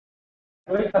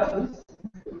Great questions.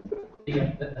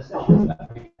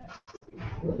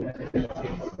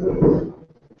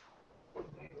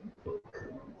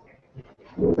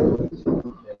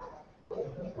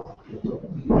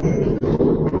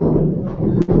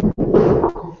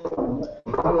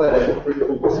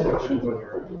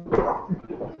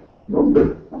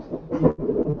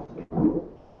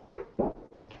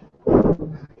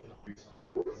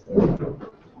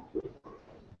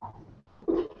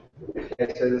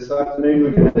 Okay, so this afternoon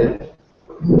we're going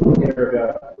to hear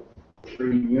about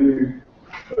 3 new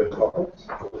topics,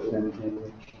 and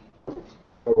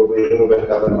probably a little bit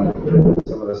how they might fit into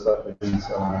some of the stuff we've been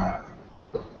selling.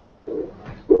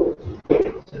 So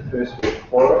first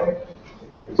foray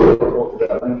is we talked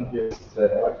about linkages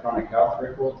to electronic health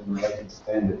records and related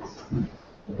standards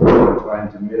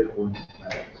applying to medical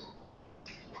informatics.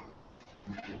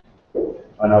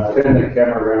 And I've turned the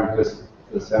camera around because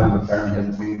the sound apparently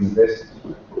hasn't been the best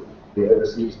for the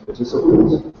overseas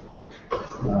participants.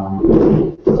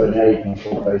 So now you can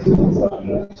talk basically on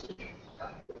something else.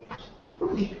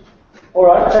 All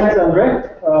right, thanks, Andre.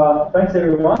 Thanks,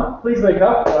 everyone. Please wake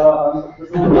up. This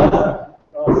is the last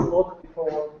slot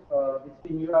before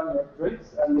between you and your drinks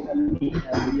and me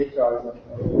and the HR.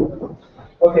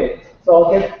 Okay, so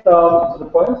I'll get to the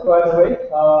point right away.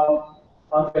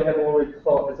 Andre has already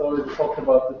talked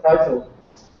about the title,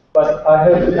 but I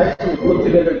have actually put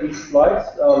together these slides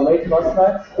late last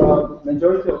night.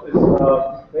 Majority of it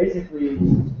basically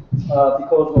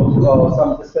because of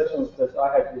some discussions that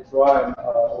I had with Ryan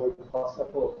over the past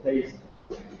couple of days.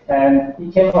 And he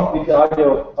came up with the idea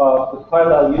of the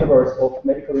parallel universe of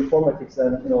medical informatics,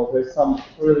 and there's some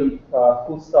really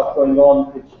cool stuff going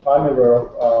on, which I'm aware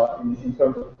of in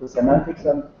terms of the semantics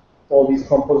and all these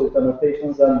composite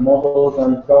annotations and models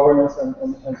and governance and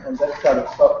that kind of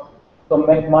stuff. So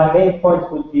my main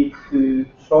point would be to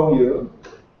show you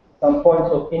some points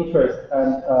of interest,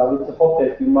 and with the hope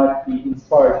that you might be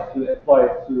inspired to apply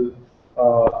it to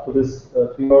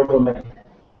your domain.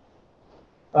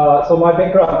 So my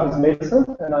background is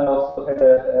medicine, and I also have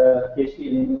a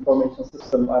PhD in information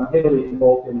system. I'm heavily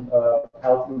involved in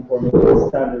health information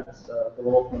standards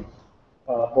development,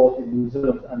 both in New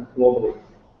Zealand and globally.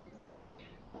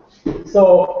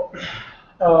 So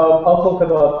I'll talk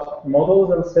about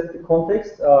models and set the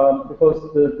context, because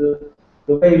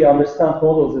the way we understand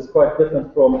models is quite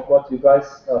different from what you guys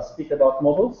speak about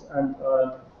models. And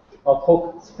I'll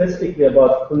talk specifically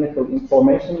about clinical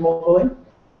information modeling.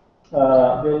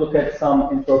 We'll look at some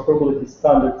interoperability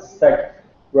standard stack,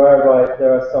 whereby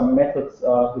there are some methods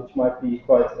which might be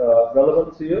quite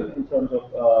relevant to you in terms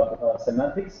of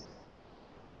semantics.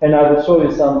 And I will show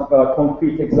you some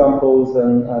concrete examples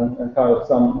and kind of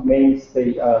some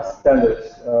mainstay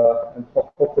standards, and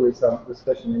hopefully some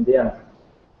discussion in the end.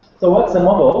 So what's a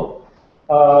model?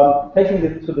 Taking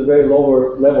it to the very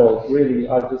lower level, really,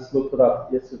 I just looked it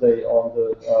up yesterday on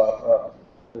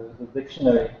the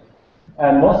dictionary.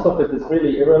 And most of it is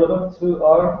really irrelevant to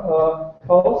our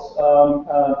calls.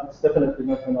 It's definitely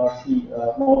not an RC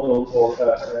model or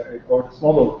this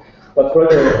model. But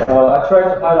rather, I try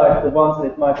to highlight the ones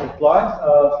that might apply,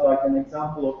 like an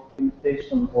example of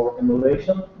imitation or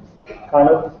emulation, kind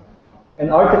of. And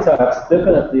archetypes,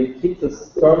 definitely keep this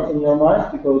term in your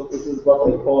mind, because this is what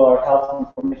we call our health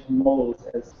information models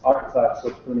as archetypes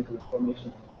of clinical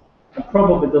information. And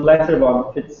probably the latter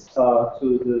one fits to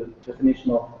the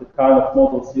definition of the kind of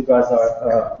models you guys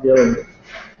are dealing with.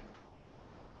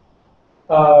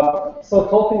 So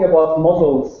talking about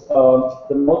models,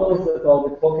 the models that I'll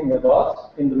be talking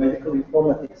about in the medical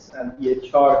informatics and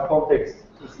EHR context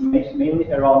is mainly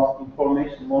around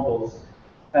information models.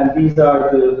 And these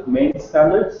are the main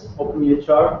standards: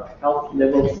 OpenEHR, Health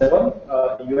Level 7,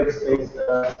 UX-based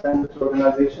standards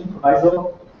organization,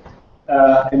 ISO,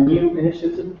 a new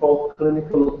initiative called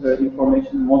Clinical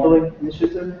Information Modeling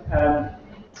Initiative, and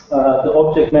the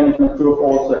Object Management Group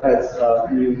also has a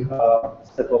new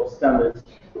set of standards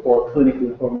for clinical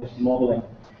information modeling.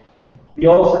 We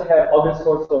also have other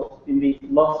sorts of, indeed,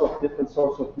 lots of different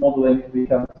sorts of modeling we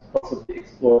can possibly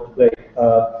explore today.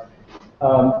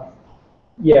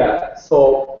 Yeah,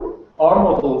 so our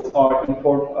models are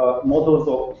models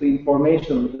of the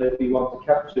information that we want to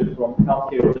capture from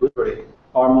healthcare delivery.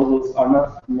 Our models are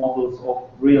not models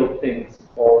of real things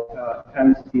or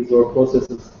entities or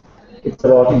processes. It's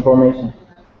about information.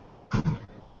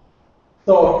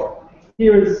 So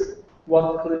here is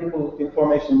what clinical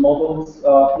information models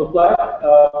look like.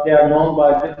 They are known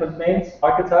by different names.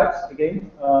 Archetypes, again,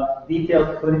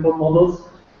 detailed clinical models.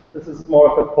 This is more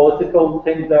of a political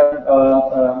thing than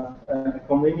a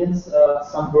convenience.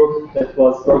 Some group that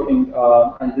was working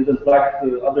and didn't like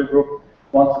the other group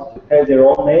want to have their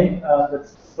own name.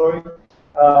 That's the story.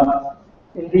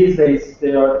 In these days,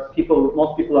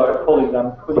 most people are calling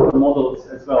them clinical models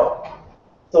as well.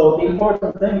 So the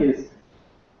important thing is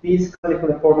these clinical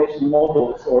information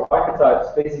models or archetypes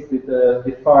basically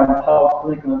define how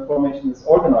clinical information is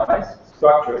organized,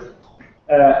 structured,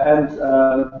 and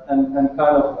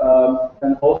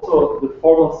also the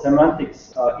formal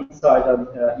semantics inside an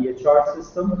EHR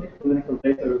system, a clinical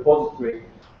data repository,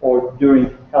 or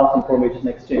during health information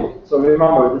exchange. So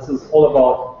remember, this is all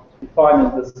about defining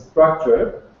the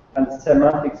structure and the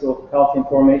semantics of health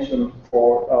information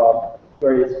for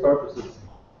various purposes.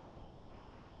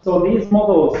 So these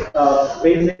models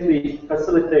basically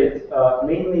facilitate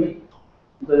mainly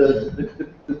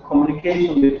the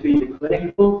communication between the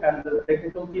clinical and the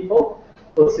technical people,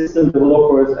 so system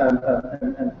developers and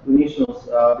clinicians,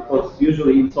 because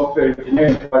usually in software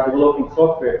engineering, by developing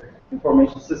software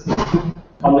information systems,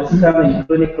 understanding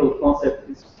clinical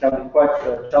concepts can be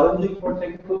quite challenging for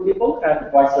technical people,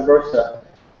 and vice versa.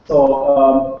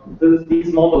 So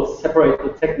these models separate the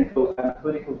technical and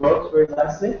clinical worlds very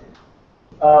nicely.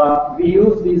 We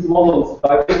use these models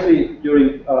directly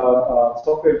during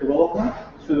software development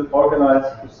to organize,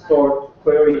 to store, to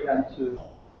query, and to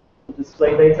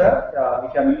display data. We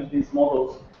can use these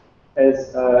models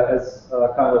as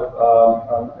kind of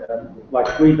like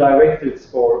redirectives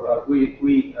for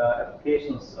GUI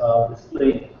applications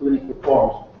displaying clinical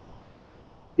forms.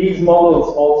 These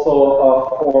models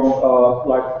also form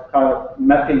like kind of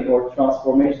mapping or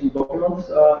transformation documents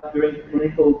during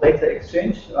clinical data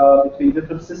exchange between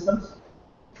different systems.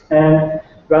 And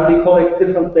when we collect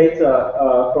different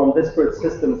data from disparate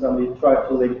systems and we try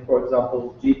to link, for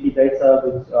example, GP data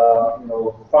with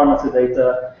pharmacy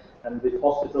data and with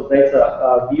hospital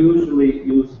data, we usually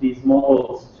use these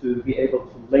models to be able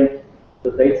to link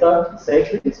the data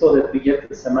safely so that we get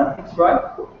the semantics right.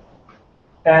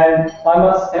 And I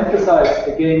must emphasize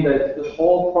again that the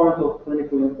whole point of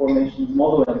clinical information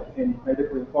modeling in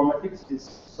medical informatics is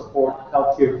support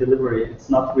healthcare delivery. It's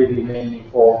not really mainly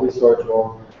for research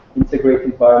or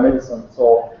integrating biomedicine.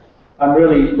 So I'm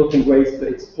really looking ways to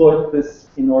exploit this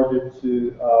in order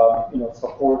to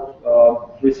support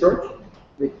research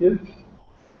with you.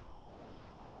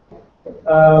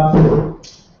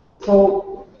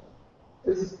 So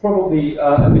this is probably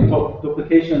a bit of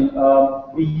duplication.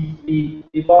 We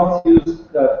once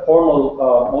used formal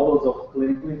models of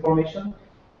clinical information,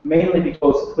 mainly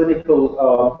because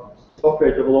clinical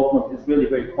software development is really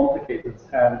very complicated,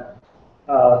 and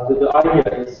the idea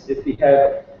is if we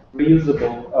have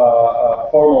reusable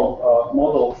formal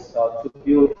models to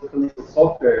build clinical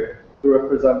software to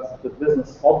represent the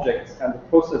business objects and the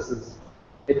processes,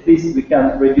 at least we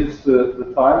can reduce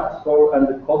the time for and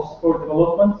the cost for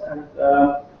development,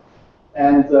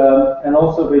 and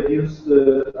also reduce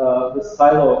the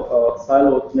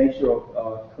siloed nature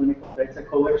of clinical data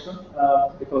collection,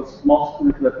 because most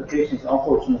clinical applications,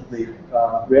 unfortunately,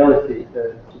 reality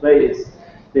today is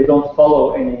they don't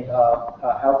follow any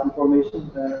health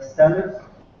information standards,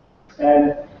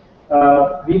 and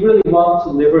we really want to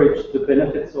leverage the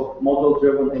benefits of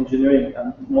model-driven engineering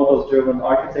and model-driven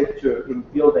architecture in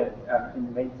building and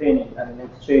in maintaining and in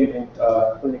exchanging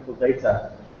clinical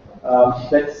data.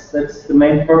 That's the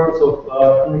main purpose of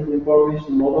clinical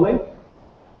information modeling.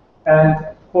 And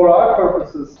for our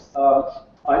purposes,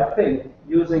 I think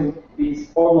using these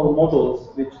formal models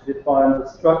which define the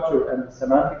structure and the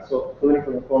semantics of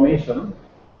clinical information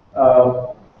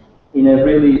in a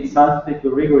really scientific,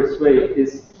 rigorous way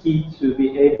is key to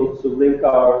be able to link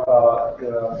our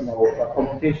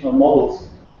computational models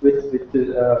with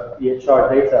the EHR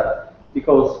data,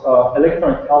 because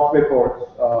electronic health records,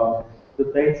 the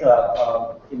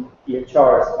data in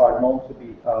EHRs are known to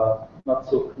be not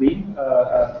so clean.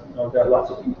 There are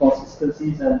lots of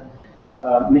inconsistencies and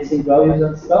missing values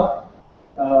and stuff.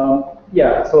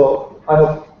 Yeah, so I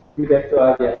hope you get the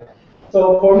idea.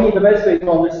 So for me, the best way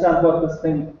to understand what this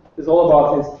thing is all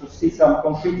about is to see some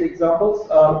concrete examples.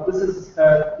 This is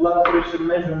a blood pressure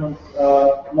measurement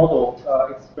model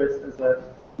expressed as a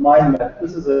mind map.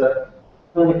 This is a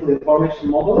clinical information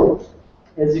model.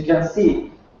 As you can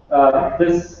see,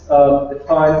 this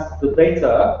defines the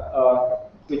data,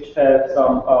 which has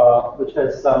some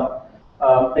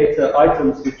data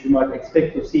items which you might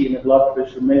expect to see in a blood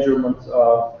pressure measurement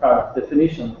kind of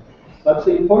definition. But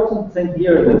the important thing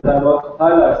here that I want to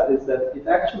highlight is that it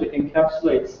actually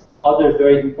encapsulates other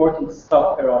very important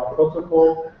stuff around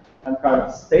protocol and kind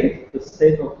of state, the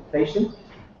state of the patient,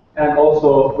 and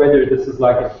also whether this is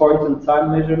like a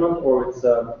point-in-time measurement or it's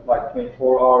like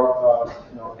 24-hour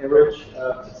average,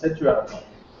 etc.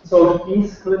 So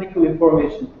these clinical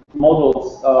information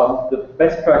models, the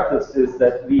best practice is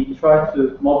that we try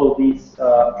to model these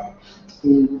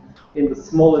in the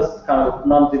smallest kind of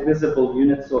non-divisible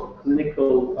units of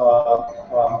clinical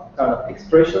kind of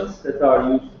expressions that are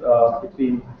used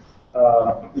between,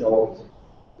 you know,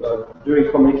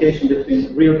 during communication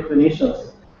between real clinicians.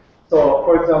 So,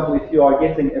 for example, if you are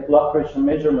getting a blood pressure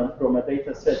measurement from a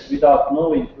data set without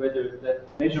knowing whether that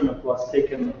measurement was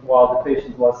taken while the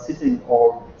patient was sitting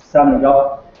or standing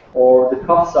up, or the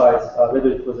cuff size,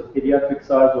 whether it was a pediatric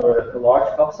size or a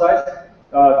large cuff size,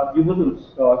 you wouldn't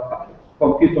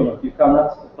compute on it. You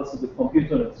cannot possibly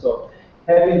compute on it. So,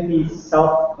 having these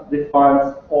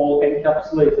self-defined, all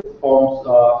encapsulated forms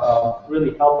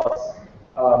really help us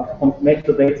make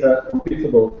the data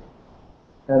computable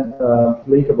and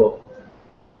linkable.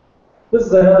 This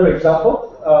is another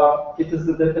example. It is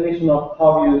the definition of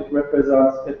how you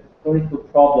represent a clinical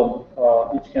problem,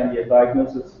 which can be a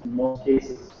diagnosis in most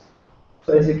cases.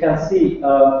 So as you can see,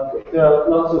 there are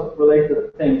lots of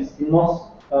related things.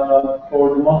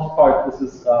 For the most part, this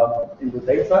is in the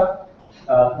data,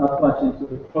 not much into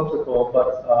the protocol,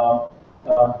 but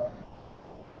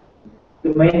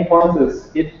the main point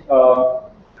is if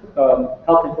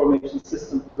health information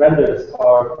system vendors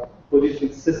are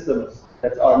producing systems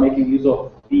that are making use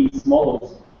of these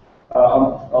models,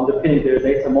 underpinning their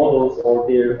data models or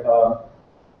their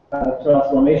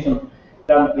transformation,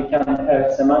 then we can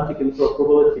have semantic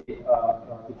interoperability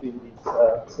between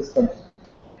these systems.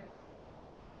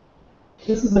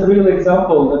 This is a real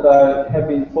example that I have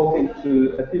been talking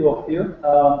to a few of you.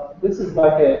 This is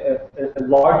like a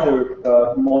larger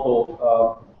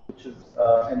model, which is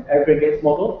an aggregate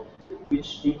model,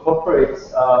 which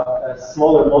incorporates a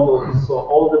smaller model. So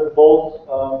all the bold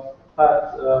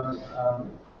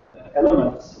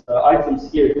elements,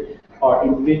 items here, are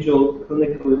individual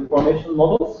clinical information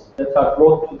models that are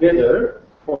brought together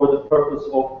for the purpose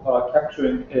of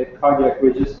capturing a cardiac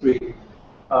registry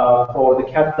for the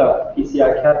CAT-TAP,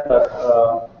 PCI CAT-TAP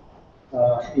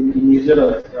in New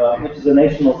Zealand, which is a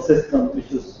national system which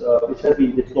has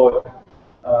been deployed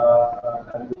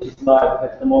and which is live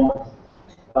at the moment.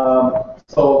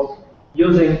 So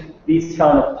using these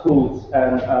kind of tools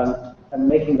and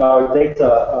making our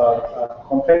data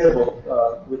compatible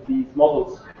with these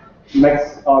models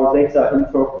makes our data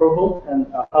interoperable and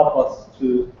help us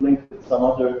to link with some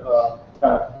other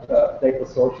kind of data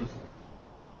sources.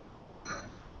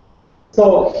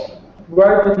 So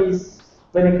where do these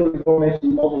clinical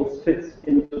information models fit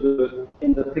into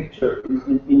the picture,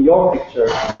 in your picture,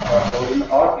 or in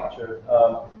our picture?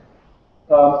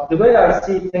 The way I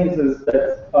see things is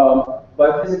that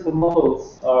biophysical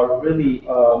models are really,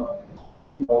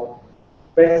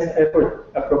 best effort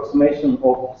approximation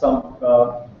of some,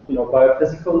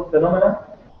 biophysical phenomena.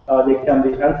 They can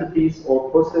be entities or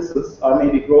processes. I may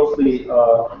be grossly,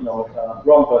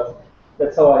 wrong, but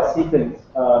that's how I see things.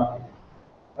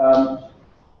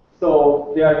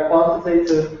 So they are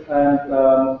quantitative,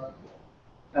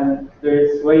 and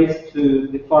there's ways to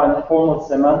define formal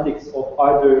semantics of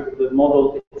either the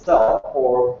model itself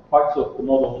or parts of the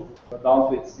model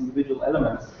down to its individual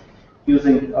elements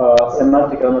using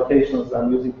semantic annotations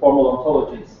and using formal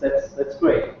ontologies. That's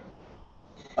great.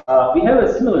 We have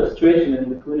a similar situation in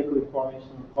the clinical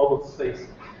information model space.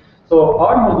 So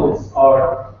our models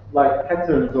are like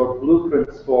patterns or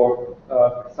blueprints for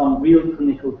some real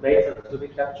clinical data to be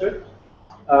captured.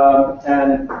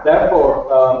 And therefore,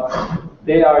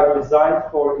 they are designed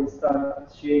for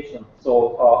instantiation.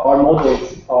 So our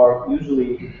models are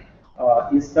usually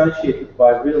instantiated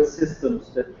by real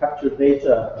systems that capture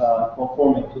data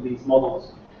conforming to these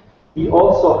models. We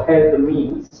also have the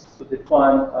means to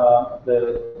define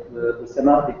the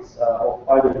semantics of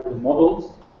either the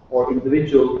models or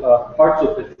individual parts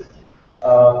of it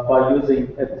by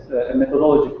using a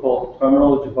methodology called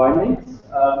terminology bindings.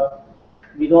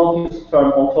 We don't use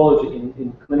term ontology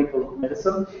in clinical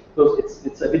medicine because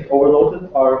it's a bit overloaded.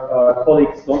 Our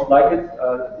colleagues don't like it.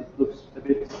 It looks a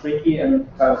bit freaky and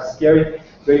kind of scary,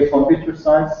 very computer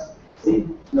science-y,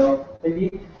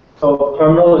 maybe. So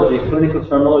terminology, clinical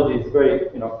terminology is very,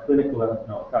 clinical and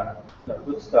kind of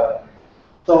good stuff.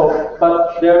 So,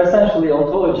 but they are essentially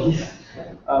ontologies,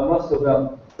 most of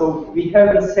them. So we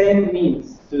have the same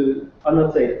means to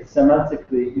annotate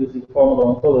semantically using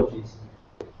formal ontologies.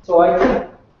 So I think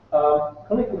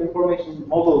clinical information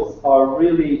models are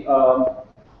really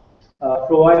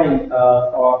providing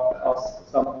us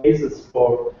some basis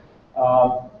for,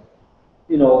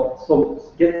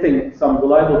 getting some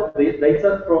reliable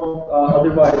data from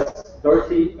otherwise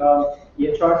dirty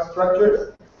EHR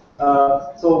structures.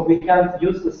 So we can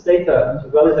use this data to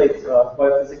validate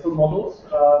biophysical models.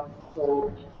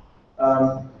 So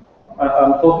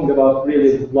I'm talking about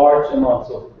really large amounts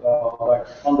of, like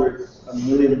hundreds and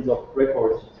millions of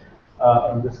records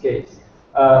in this case.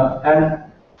 The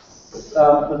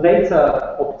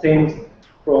data obtained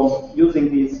from using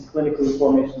these clinical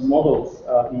information models,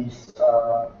 these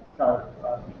kind of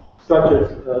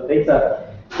structured data,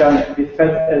 can be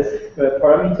fed as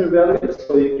parameter values,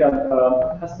 so you can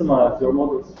customize your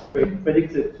models,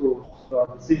 predictive tools,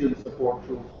 decision support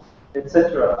tools,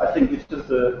 etc. I think this is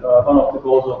one of the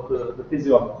goals of the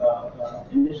Physium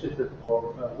initiative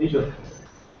for vision.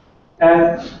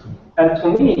 And to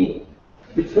me,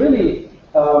 it's really,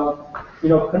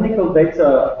 clinical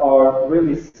data are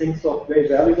really things of very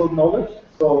valuable knowledge.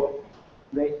 So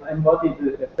they embody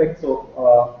the effects of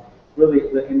really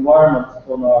the environment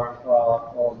on our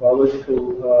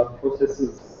biological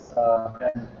processes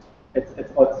and at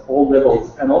all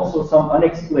levels, and also some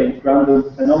unexplained random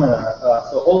phenomena.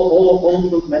 So all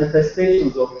the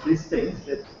manifestations of these things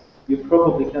that you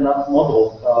probably cannot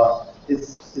model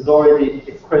is already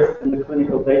expressed in the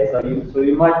clinical data. So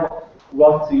you might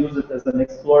want to use it as an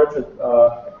explorative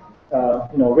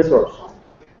resource.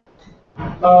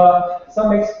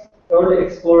 Some early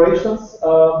explorations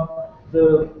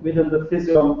within the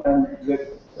Physium and the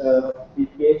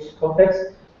BPH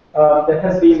context. There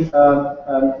has been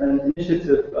an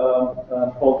initiative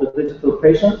called the Digital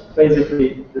Patient.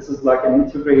 Basically, this is like an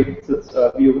integrated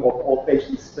view of all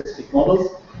patient-specific models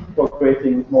for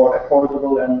creating more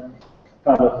affordable and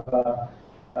kind of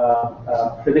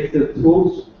predictive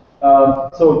tools.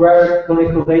 So where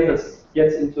clinical data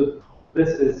gets into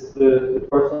this is the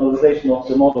personalization of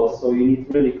the models. So you need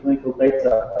really clinical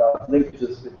data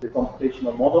linkages with the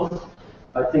computational models.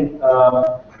 I think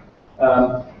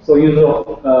so. Use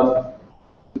of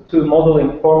two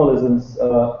modeling formalisms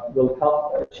will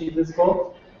help achieve this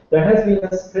goal. There has been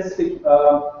a specific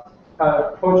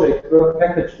project work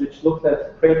package which looked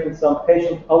at creating some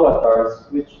patient avatars,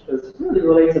 which is really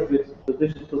related with the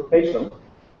digital patient,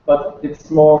 but it's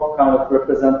more kind of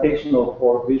representational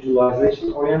or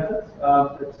visualization oriented.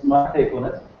 That's my take on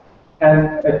it.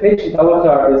 And a patient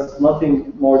avatar is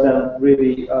nothing more than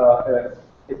really a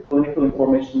clinical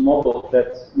information model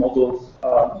that models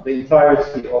the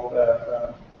entirety of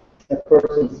a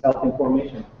person's health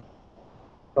information.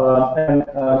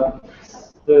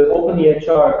 The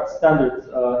OpenEHR standard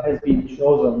has been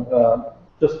chosen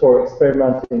just for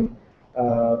experimenting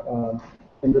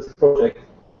in this project.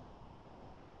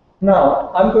 Now,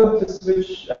 I'm going to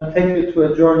switch and take you to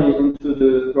a journey into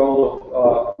the role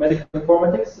of medical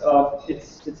informatics.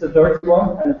 It's a dirty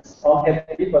one and it's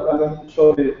unhappy, but I'm going to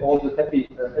show you all the happy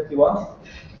ones.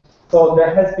 So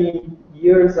there has been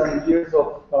years and years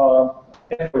of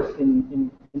effort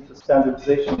into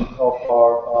standardization of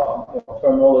our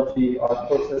terminology, our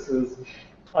processes,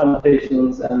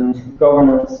 annotations, and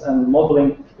governance, and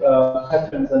modeling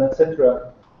patterns, and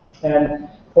etc. And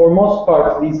for most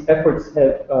part, these efforts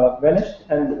have vanished,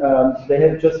 and they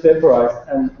have just vaporized.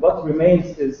 And what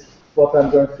remains is what I'm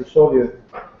going to show you.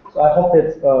 So I hope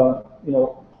that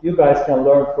you guys can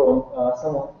learn from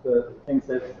some of the things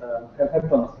that have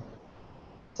happened.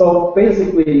 So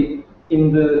basically,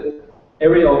 in the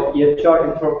area of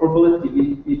EHR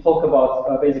interoperability, we talk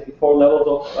about basically 4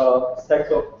 levels of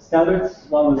stacks of standards.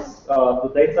 One is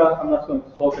the data. I'm not going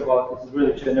to talk about it. It's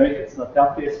really generic. It's not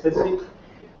healthcare specific.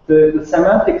 The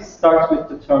semantics starts with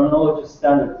the terminology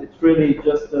standard. It's really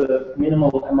just the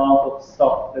minimal amount of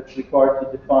stuff that's required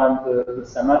to define the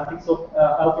semantics of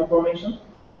health information.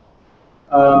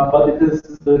 But it is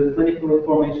the clinical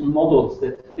information models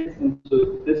that fit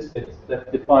into this bit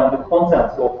that define the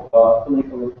contents of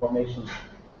clinical information.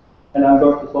 And I'm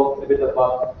going to talk a bit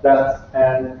about that.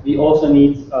 And we also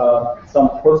need some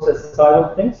process side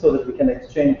of things so that we can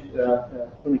exchange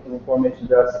clinical information.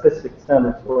 There are specific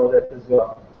standards for that as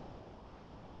well.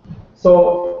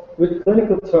 So with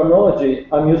clinical terminology,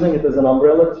 I'm using it as an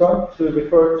umbrella term to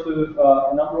refer to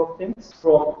a number of things,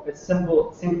 from a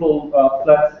simple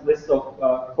flat list of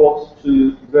codes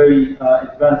to very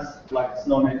advanced, like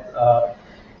SNOMED,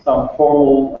 some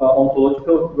formal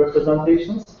ontological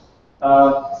representations.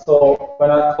 So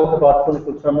when I talk about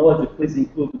clinical terminology, please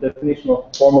include the definition of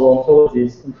formal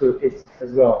ontologies into it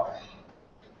as well.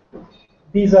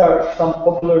 These are some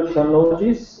popular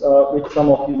terminologies, which some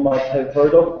of you might have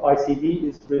heard of. ICD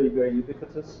is really very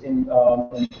ubiquitous in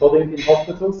coding in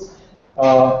hospitals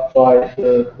by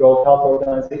the World Health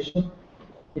Organization.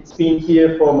 It's been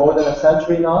here for more than a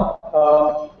century now.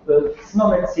 The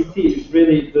SNOMED CT is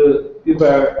really the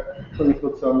uber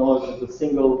clinical terminology, the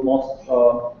single most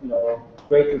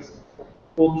greatest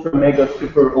ultra mega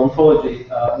super ontology,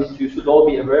 which you should all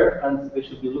be aware and we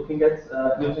should be looking at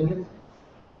using it.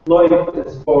 Floyd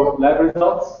is for lab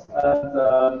results. And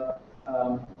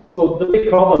so the big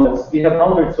problem is we have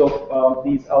hundreds of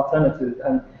these alternatives,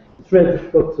 and it's really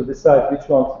difficult to decide which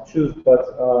one to choose, but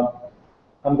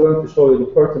I'm going to show you the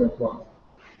pertinent one.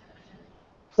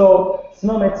 So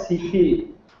SNOMED-CP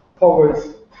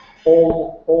covers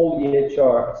all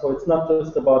EHR. So it's not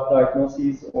just about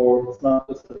diagnoses, or it's not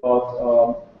just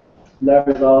about lab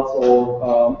results,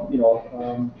 or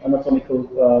anatomical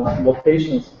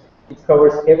locations. It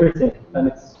covers everything, and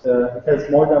it has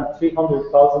more than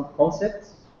 300,000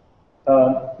 concepts.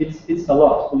 It's a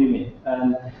lot, believe me.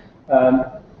 And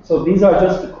so these are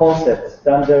just the concepts.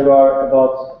 Then there are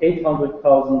about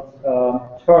 800,000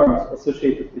 terms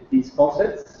associated with these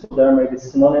concepts. So there may be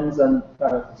synonyms, and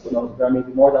there may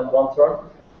be more than one term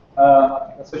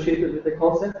associated with the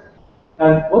concept.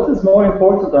 And what is more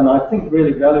important, and I think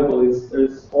really valuable, is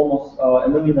there's almost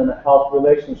 1.5 million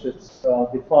relationships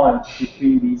defined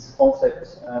between these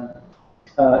concepts, and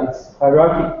it's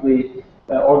hierarchically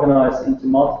organized into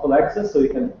multiple axes, so you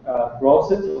can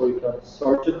browse it or you can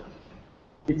search it.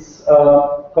 It's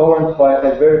governed by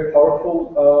a very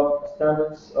powerful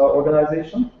standards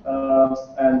organization,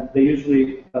 and they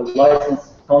usually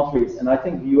license countries. And I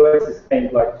think the US is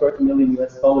paying like $30 million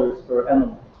per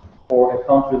annum for a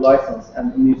country license,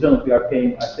 and in New Zealand we are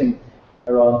paying, I think,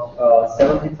 around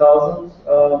 70,000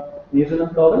 New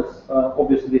Zealand dollars.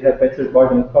 Obviously, they have better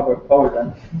bargaining power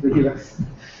than the US.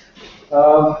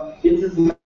 It is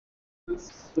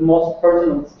the most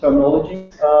pertinent terminology,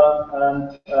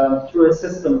 and through a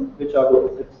system which I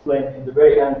will explain in the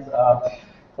very end,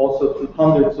 also to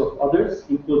hundreds of others,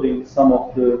 including some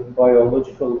of the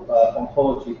biological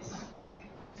ontologies.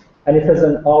 And it has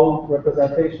an owl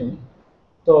representation.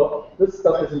 So this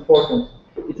stuff is important.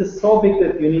 It is so big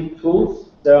that you need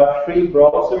tools. There are free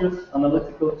browsers,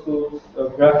 analytical tools,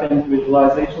 graphing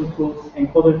visualization tools,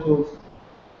 encoder tools.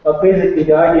 But basically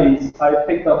the idea is I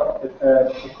picked up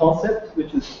a concept,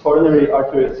 which is coronary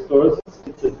arteriosclerosis.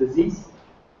 It's a disease.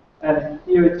 And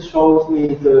here it shows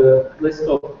me the list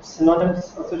of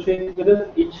synonyms associated with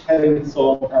it, each having its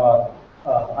own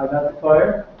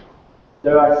identifier.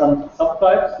 There are some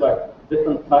subtypes, like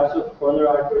different types of coronary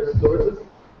arteriosclerosis.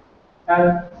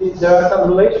 And there are some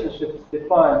relationships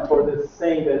defined for this,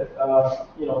 saying that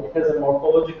it has a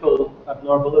morphological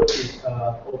abnormality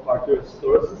of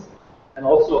arteriosclerosis, and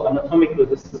also anatomically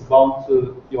this is bound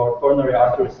to your coronary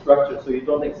artery structure, so you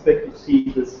don't expect to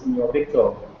see this in your big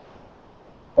toe,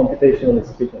 computationally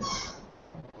speaking.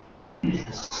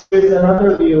 Here's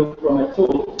another view from a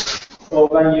tool. So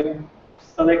when you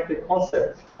select the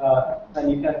concept,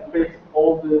 and you can create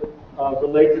all the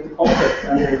related concepts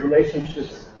and the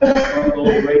relationships going all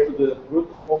the way to the root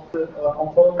of the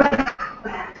ontology.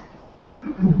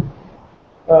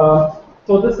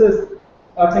 So this is,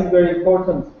 I think, very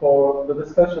important for the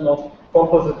discussion of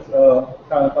composite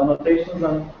kind of annotations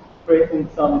and creating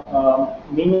some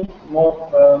meaning,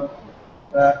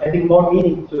 adding more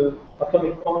meaning to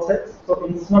atomic concepts. So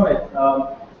in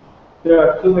SNOMED, there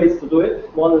are two ways to do it.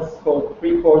 One is called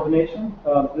pre-coordination.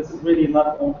 This is really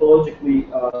not ontologically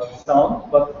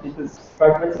sound, but it is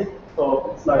pragmatic.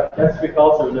 So it's like gastric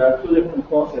ulcer. There are two different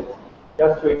concepts,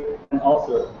 gastric and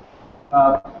ulcer.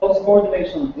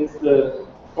 Post-coordination is the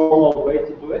formal way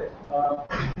to do it,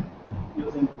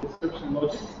 using description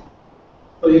logic.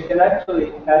 So you can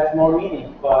actually add more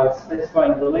meaning by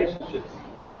specifying relationships,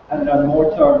 and then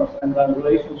more terms, and then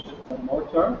relationships and more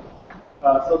terms.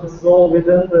 So this is all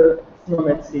within the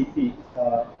SNOMED-CP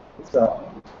itself.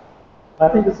 I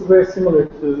think this is very similar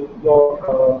to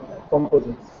your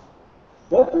composites.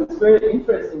 What is very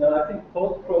interesting, and I think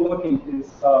thought-provoking, is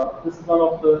this is one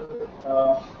of the,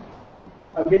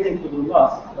 I'm getting to the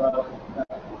last,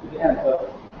 to the end.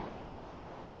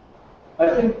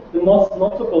 I think the most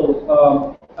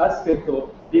notable aspect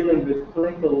of dealing with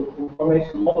clinical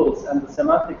information models and the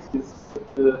semantics is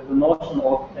the notion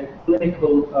of a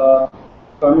clinical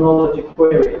terminology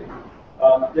query.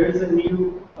 There is a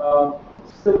new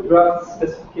still draft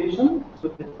specification to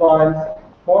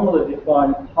formally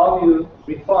define how you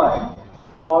define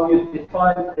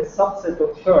a subset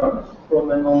of terms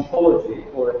from an ontology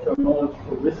or a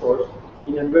terminological resource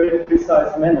in a very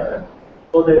precise manner,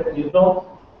 so that you don't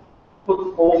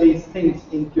put all these things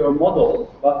into your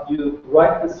model, but you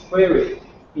write this query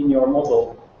in your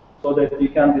model so that you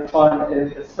can define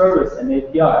a service, an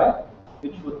API,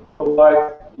 which would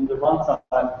provide in the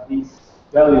runtime these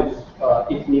values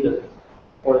if needed,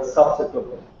 or a subset of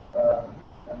them.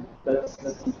 And that's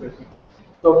interesting.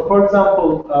 So, for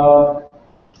example,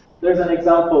 there's an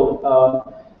example.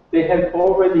 They have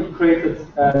already created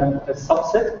a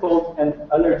subset called an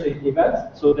allergic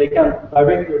event, so they can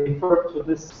directly refer to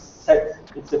this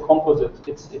set, it's a composite,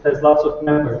 it has lots of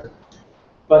members.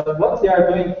 But what they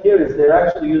are doing here is they're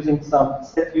actually using some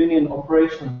set union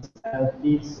operations, and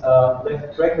these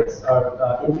left brackets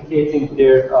are indicating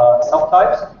their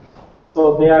subtypes.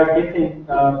 So they are getting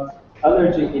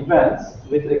allergy events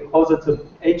with a causative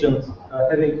agent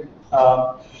having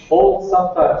all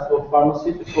subtypes of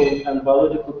pharmaceutical and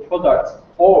biological products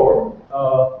or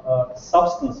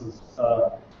substances.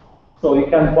 So you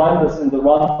can bind this in the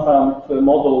runtime to a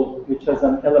model which has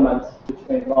an element which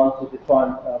may run to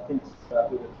define things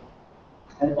with it.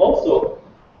 And also,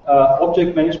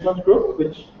 object management group,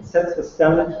 which sets the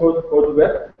standard for the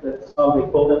web, that's how they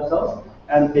call themselves,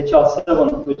 and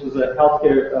HL7, which is a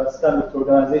healthcare standards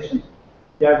organization.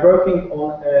 They are working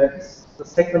on the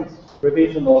second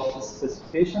revision of the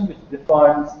specification, which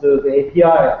defines the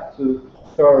API to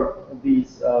serve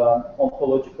these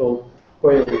ontological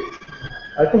queries.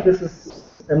 I think this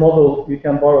is a model you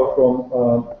can borrow from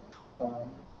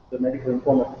the medical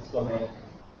informatics domain.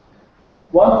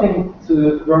 One thing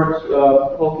worth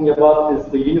talking about is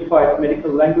the Unified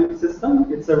Medical Language System.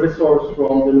 It's a resource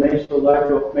from the National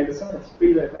Library of Medicine. It's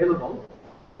freely available.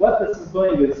 What this is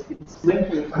doing is it's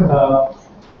linking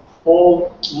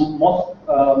all most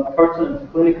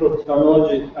pertinent clinical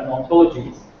terminology and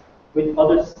ontologies with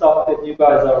other stuff that you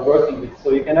guys are working with.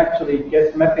 So you can actually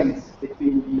get mappings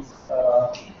between these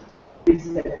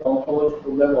at the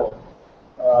ontological level.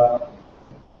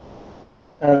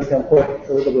 And we can talk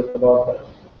a little bit about that.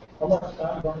 How much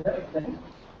time do I have?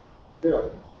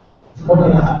 Zero.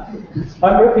 Okay.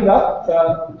 I'm wrapping up.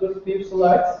 Just a few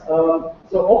slides.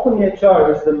 So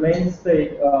OpenEHR is the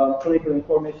mainstay clinical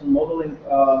information modeling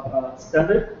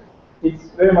standard. It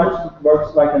very much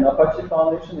works like an Apache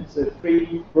Foundation. It's a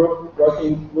free group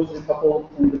working loosely with a couple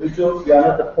individuals. We are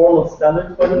not a formal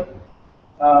standard for it.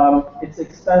 It's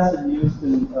extensively used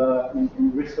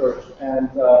in research, and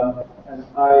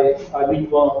I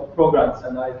lead one of the programs,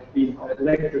 and I've been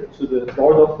elected to the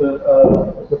board of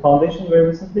the foundation very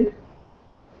recently.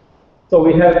 So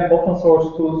we have open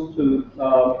source tools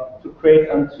to create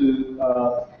and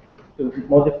to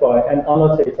modify and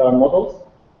annotate our models.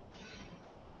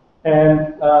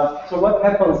 And so what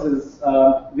happens is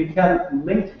we can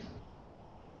link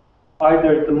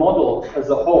either the model as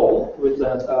a whole with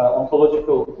an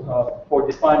ontological for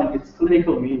defining its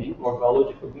clinical meaning or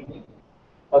biological meaning,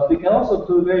 but we can also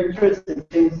do very interesting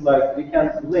things like we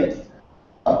can link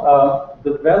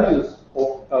the values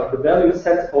of the value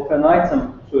set of an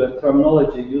item to a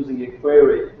terminology using a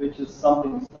query, which is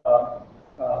something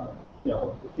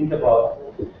to think about.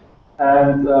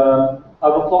 And I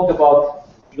will talk about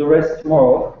the rest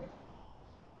tomorrow.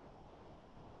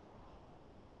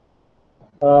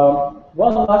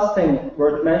 One last thing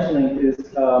worth mentioning is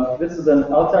this is an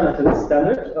alternative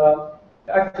standard.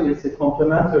 Actually, it's a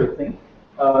complementary thing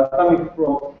coming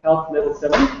from Health Level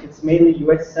 7. It's mainly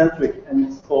US-centric, and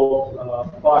it's called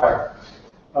FHIR.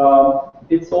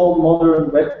 It's all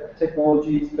modern web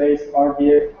technologies-based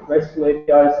RDF, RESTful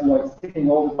APIs, it's ticking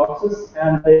all the boxes,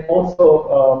 and they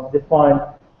also define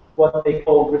what they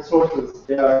call resources.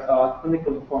 They are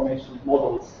clinical information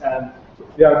models, and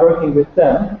we are working with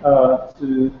them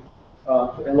to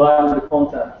align the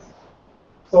contents.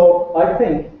 So I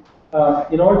think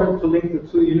in order to link the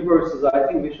two universes, I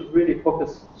think we should really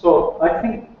focus. So I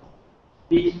think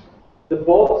the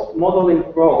both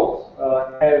modeling roles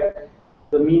have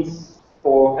the means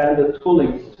for and the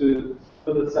tooling to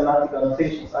the semantic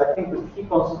annotations. I think the key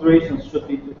considerations should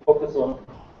be to focus on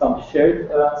some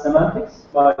shared semantics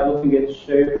by looking at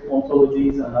shared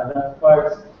ontologies and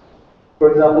identifiers. For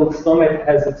example, STOMAT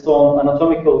has its own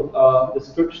anatomical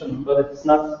description, but it's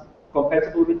not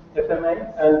compatible with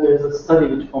FMA. And there's a study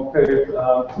which compared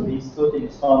these two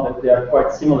things, found that they are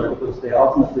quite similar because they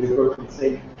ultimately refer to the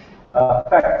same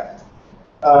fact.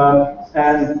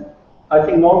 And I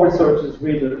think more research is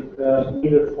needed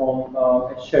from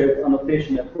a shared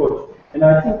annotation approach. And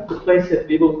I think the place that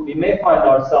we may find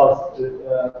ourselves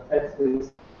at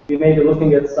is we may be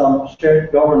looking at some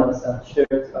shared governance and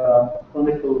shared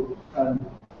clinical and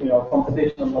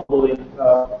computational modeling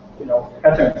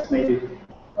patterns maybe,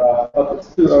 but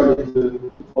it's too early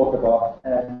to talk about.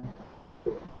 And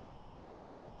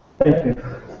thank you.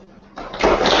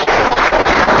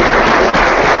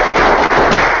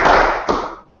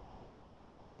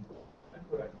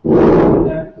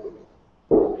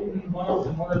 In one of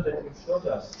the models that you showed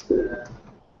us, there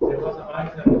was an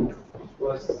item which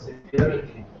was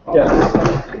singularity. Yeah.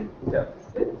 Yeah.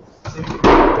 It seems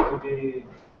to be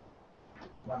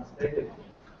one stated.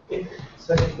 If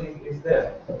such a thing is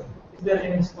there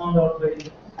any standard way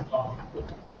of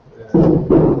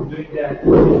doing that?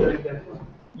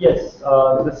 Yes,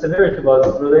 the severity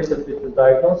was related with the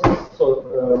diagnosis,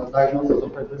 so diagnosis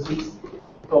of a disease.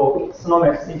 So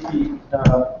SNOMED CT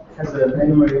has an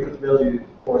enumerated value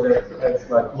for that as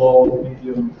like low,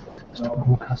 medium,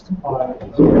 high,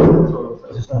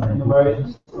 sort of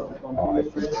enumerated on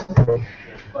each race.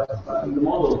 But in the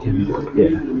model, we usually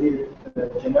need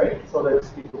it generic so that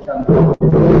people can.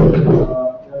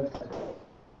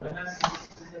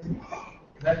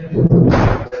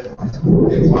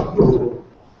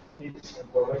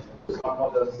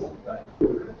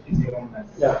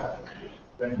 Yeah.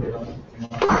 In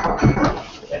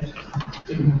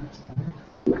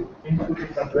two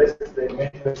different races, they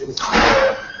make this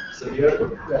severe.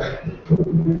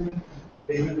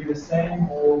 They will be the same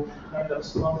or kind of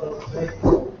stronger state.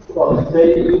 Well, if they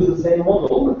use the same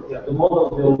model, the model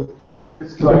will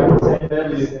describe the same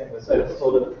value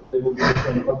so that they will be the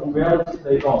same. But in reality,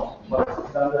 they don't. But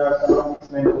then there are some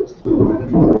examples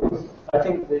too. I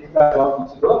think they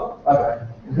want to go.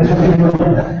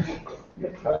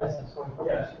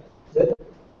 Yeah.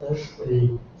 That's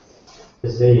the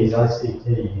disease, ICT,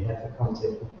 you have the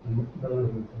concept of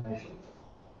million information.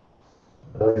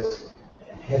 Those,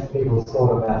 have people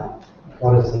thought about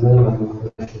what is the minimum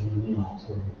information you need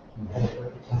to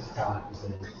adequately classify a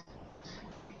disease?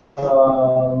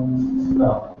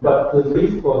 No, but the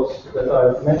reports that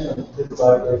I mentioned is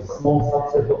like a small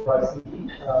subset of ICT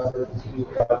that is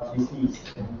used by GCs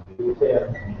in the UK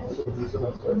and also the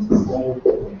insurance, so it's a small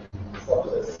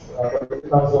subset. But it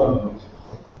depends on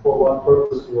for what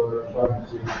purpose you are trying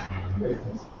to create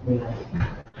this.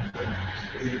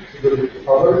 Is it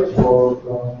coverage or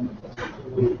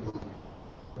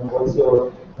what's your...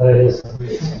 But it is,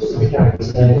 we can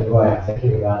understand the way of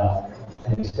thinking about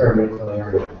an experimental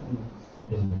area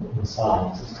in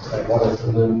science. So what is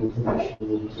the minimum information you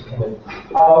need to collect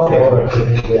in order to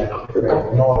create a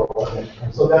model?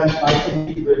 So then I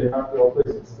think really not the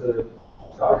opposite, it's the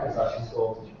architecture. So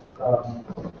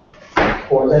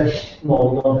for that, no,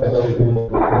 we don't have those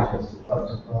limitations.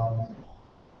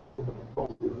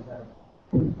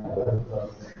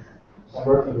 I'm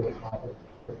working with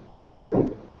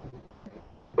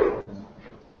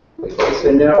So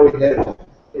now we have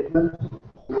Edmund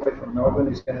from Melbourne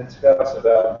who's going to tell us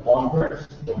about long-term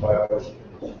biology.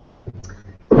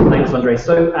 Thanks, Andre.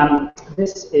 So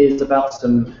this is about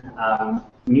some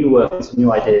new work and some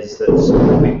new ideas that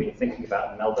we've been thinking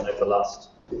about in Melbourne over the last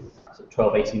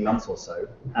 12, 18 months or so.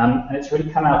 And it's really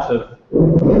come out of,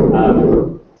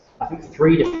 I think,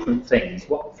 three different things,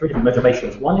 three different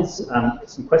motivations. One is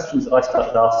some questions that I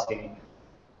started asking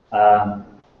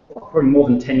probably more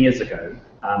than 10 years ago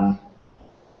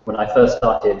when I first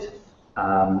started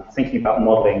thinking about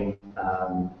modeling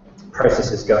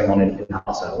processes going on in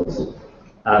heart cells.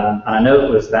 And I know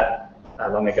it was that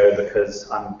long ago because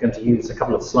I'm going to use a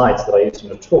couple of slides that I used in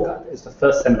the talk. It's the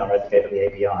first seminar I ever gave at the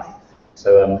ABI.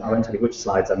 So I won't tell you which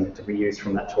slides I'm going to reuse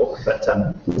from that talk, but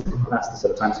that's the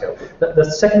sort of timescale. The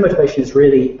second motivation is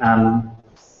really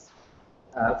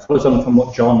follows on from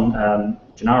what John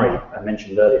Gennari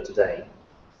mentioned earlier today,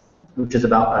 which is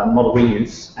about model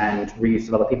reuse and reuse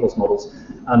of other people's models.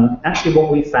 Actually,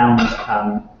 what we found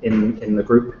in the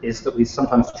group is that we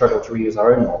sometimes struggle to reuse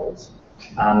our own models.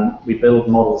 We build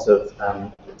models of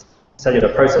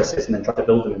cellular processes and then try to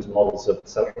build them into models of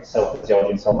cell physiology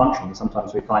and cell function. And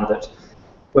sometimes we find that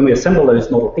when we assemble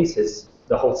those model pieces,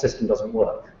 the whole system doesn't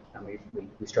work, and we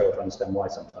struggle to understand why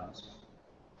sometimes.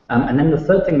 And then the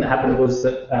third thing that happened was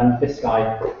that this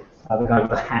guy, the guy with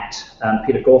the hat,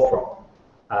 Peter Gawthrop,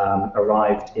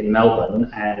 arrived in Melbourne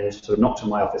and sort of knocked on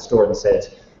my office door and said,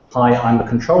 "Hi, I'm the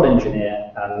control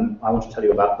engineer. I want to tell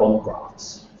you about bond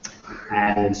graphs."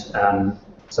 And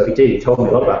so he did. He told me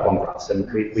a lot about bond graphs, and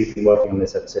we've been working on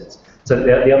this ever since. So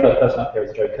the other person up here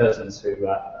is Joe Curzons, who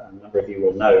a number of you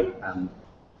will know,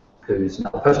 who's now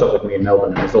a postdoc with me in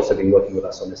Melbourne and has also been working with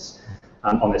us on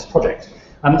this project.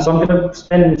 So I'm going to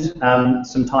spend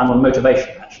some time on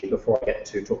motivation, actually, before I get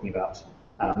to talking about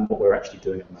what we're actually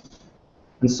doing at the moment.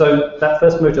 And so that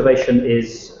first motivation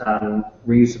is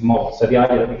reuse of models. So the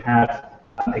idea that we have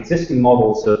existing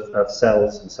models of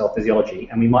cells and cell physiology,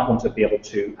 and we might want to be able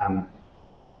to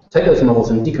take those models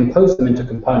and decompose them into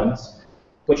components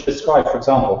which describe, for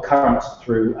example, currents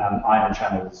through ion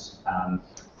channels,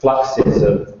 fluxes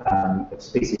of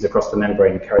species across the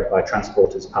membrane carried by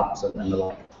transporters, pumps, and the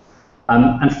like.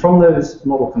 And from those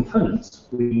model components,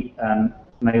 we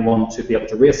may want to be able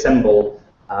to reassemble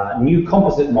new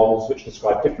composite models which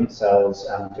describe different cells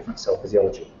and different cell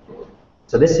physiology.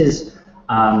 So this is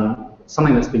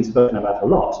something that's been spoken about a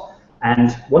lot.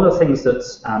 And one of the things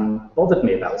that's bothered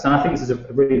me about this, and I think this is a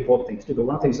really important thing to do, but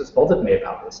one of the things that's bothered me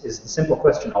about this is the simple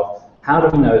question of how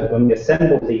do we know that when we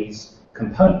assemble these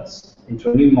components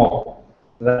into a new model,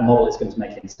 that model is going to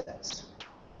make any sense?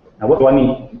 Now, what do I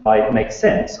mean by make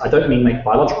sense? I don't mean make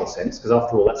biological sense, because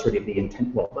after all, that's really the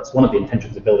intent. Well, that's one of the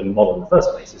intentions of building a model in the first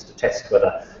place, is to test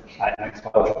whether it makes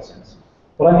biological sense.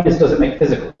 What I mean is, does it make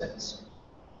physical sense?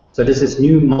 So does this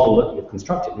new model that you've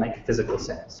constructed make physical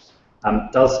sense?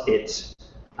 Does it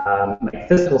make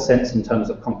physical sense in terms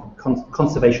of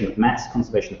conservation of mass,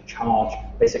 conservation of charge,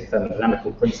 basic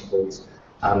thermodynamical principles?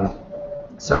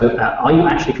 So are you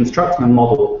actually constructing a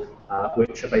model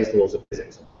which obeys the laws of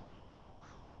physics?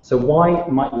 So why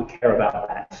might we care about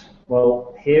that?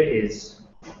 Well, here is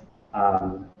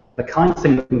the kind of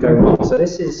thing that can go wrong. So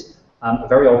this is a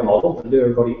very old model, the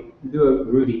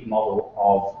Luo-Rudy model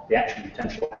of the action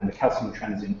potential and the calcium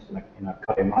transient in a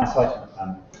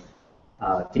cardiomyocyte,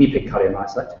 guinea pig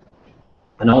cardiomyocyte.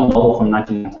 An old model from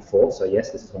 1994, so yes,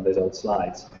 this is one of those old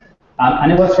slides.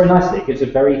 And it works very nicely. It gives a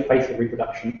very faithful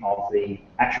reproduction of the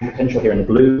action potential here in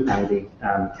blue and the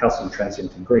calcium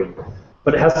transient in green.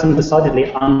 But it has some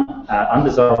decidedly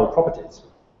undesirable properties.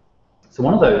 So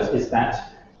one of those is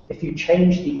that if you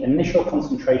change the initial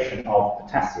concentration of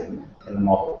potassium in the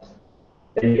model,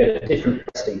 then you get a different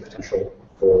resting potential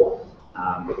for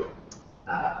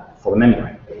the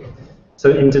membrane. So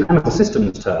in dynamical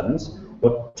systems terms,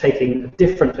 you're taking a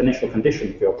different initial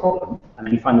condition for your problem, and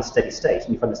then you find the steady state,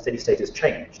 and you find the steady state is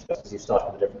changed just as you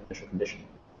start with a different initial condition.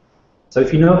 So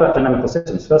if you know about dynamical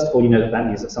systems, first of all, you know that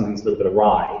means that something's a little bit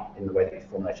awry in the way that you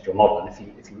formulated your model, and if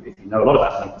you know a lot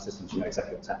about dynamical systems, you know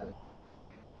exactly what's happening.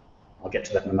 I'll get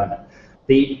to that in a moment.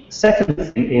 The second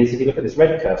thing is, if you look at this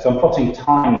red curve, so I'm plotting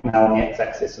time now on the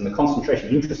x-axis and the concentration,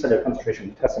 intracellular concentration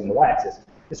of potassium on the y-axis.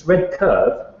 This red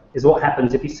curve is what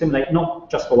happens if you simulate not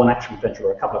just for one action potential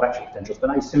or a couple of action potentials, but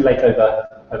now you simulate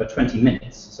over 20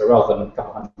 minutes, so rather than a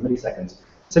couple hundred milliseconds.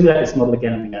 Simulate this model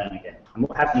again and again and again. And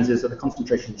what happens is that the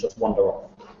concentrations just wander off.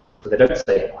 So they don't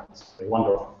stabilize, they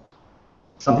wander off.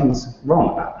 Something's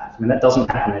wrong about that. I mean, that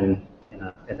doesn't happen in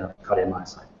a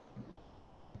cardiomyocyte.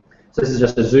 So this is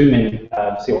just a zoom in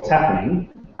to see what's happening.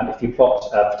 And if you plot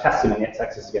potassium on the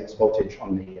x-axis against voltage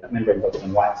on the membrane voltage on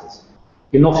the y-axis,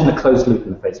 you're not in a closed loop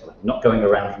in the phase plane. You're not going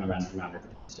around and around and around every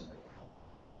instant.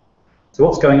 So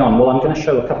what's going on? Well, I'm going to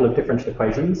show a couple of differential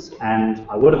equations, and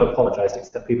I would have apologized,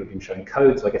 except people have been showing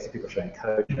code, so I guess if people are showing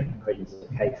code, showing equations is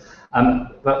okay.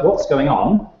 But what's going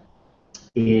on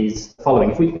is the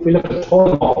following. If we look at the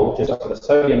toy model, which is up to the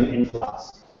sodium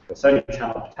influx, the sodium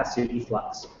channel potassium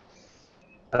efflux,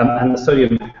 and the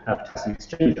sodium potassium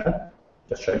exchanger,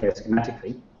 just shown here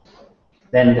schematically,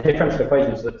 then the differential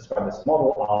equations that describe this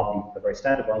model are the very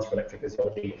standard ones for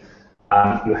electrophysiology.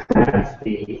 You have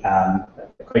the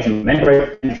equation of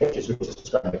membrane potential, which is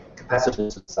describing the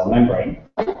capacitance of the cell membrane,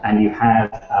 and you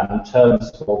have terms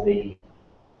for the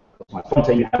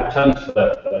you have terms for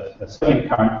the sodium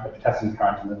current, the potassium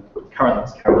current, and the current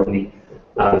that's carried on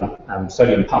the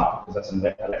sodium pump, because that's an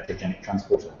electrogenic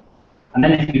transporter. And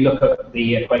then if you look at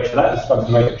the equation, that describes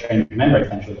the rate of change in membrane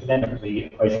potential. If you then look at the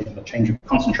equation for the change of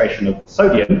concentration of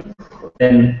sodium,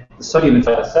 then the sodium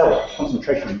inside the cell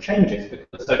concentration changes because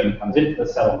the sodium comes into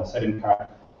the cell on the sodium current,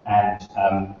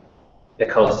 and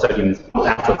because sodium is pumped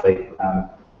out of the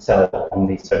cell on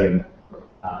the sodium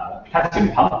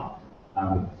potassium pump.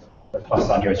 The plus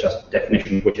sign here is just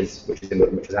definition, which is inward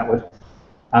and which is outward.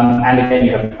 And again,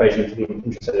 you have an equation for the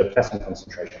intracellular potassium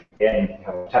concentration. Again, you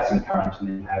have a potassium current, and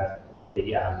then you have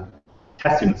the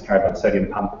potassium that's carried by the sodium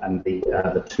pump, and the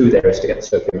two there is to get the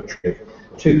stoichiometry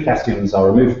of 2 potassiums are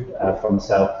removed from the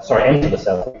cell, enter the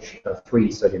cell, which are 3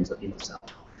 sodiums at the end of the cell.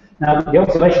 Now, the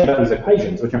observation about these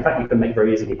equations, which in fact you can make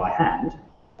very easily by hand,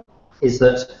 is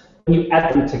that when you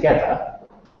add them together,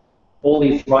 all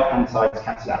these right-hand sides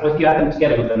cancel out. Well, if you add them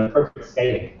together with an appropriate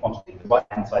scaling quantity, the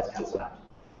right-hand sides cancel out.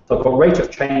 So I've got rate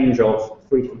of change of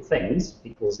 3 different things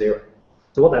equals 0.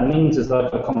 So what that means is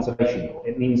that a conservation law.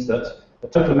 It means that the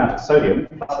total amount of sodium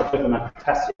plus the total amount of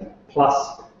potassium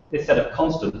plus this set of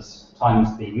constants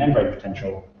times the membrane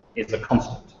potential is a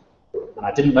constant. And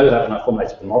I didn't know that when I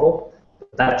formulated the model,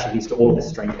 but that actually leads to all of this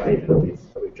strange behavior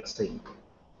that we've just seen.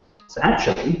 So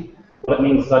actually, what it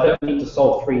means is I don't need to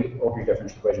solve 3 ordinary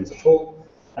differential equations at all.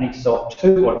 I need to solve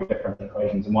 2 ordinary differential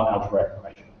equations and 1 algebraic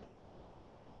equation.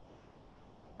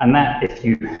 And that, if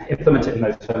you implement it in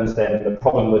those terms, then the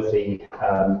problem with the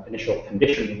initial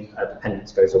condition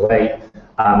dependence goes away.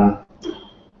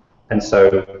 And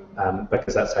so,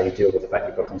 because that's how you deal with the fact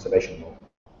you've got conservation law.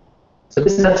 So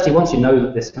this is actually, once you know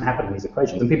that this can happen in these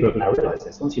equations, and people have now realized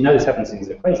this, once you know this happens in these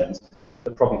equations,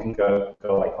 the problem can go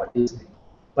away quite easily.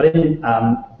 But in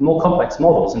more complex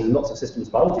models, and in lots of systems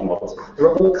biology models, there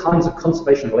are all kinds of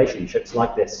conservation relationships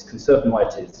like this, conserve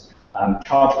moieties,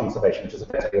 charge conservation, which is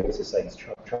effectively what this is saying, is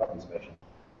charge conservation.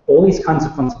 All these kinds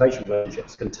of conservation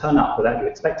relationships can turn up without you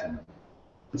expecting them.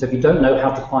 And so if you don't know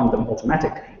how to find them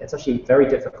automatically, it's actually very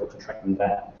difficult to track them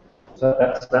down. So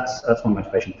that's one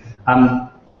motivation.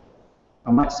 I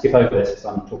might skip over this because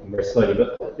I'm talking very slowly,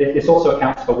 but this also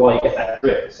accounts for why you get that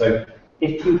drift. So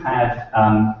if you have,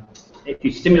 if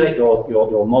you stimulate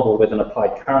your model with an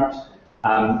applied current,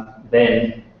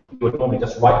 then you would normally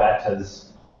just write that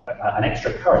as an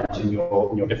extra current in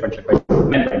your differential equation of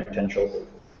membrane potential.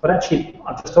 But actually,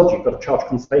 I've just told you, you've got a charge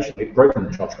conservation. We've broken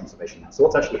the charge conservation now. So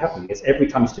what's actually happening is every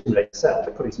time you stimulate the cell,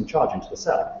 they're putting some charge into the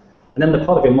cell. And then the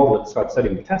part of your model that describes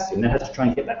sodium and potassium then has to try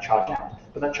and get that charge out.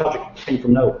 But that charge came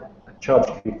from nowhere. That charge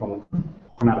came from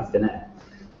out of thin air.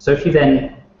 So if you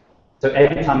then, so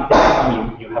every time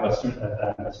you have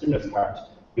a stimulus current,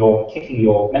 you're kicking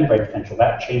your membrane potential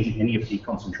without changing any of the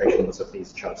concentrations of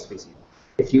these charged species.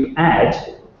 If you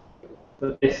add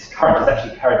that this current is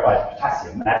actually carried by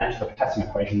potassium, and add it to the potassium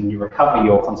equation, and you recover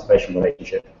your conservation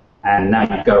relationship, and now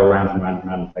you go around and round and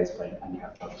round the phase plane, and you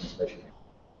have charge conservation.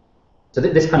 So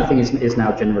this kind of thing is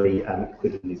now generally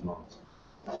included in these models.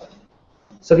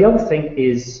 So the other thing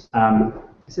is,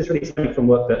 this is really stemming from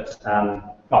work that,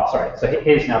 so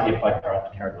here's now the applied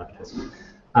current carried by potassium.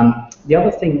 The other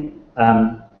thing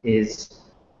is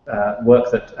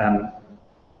work that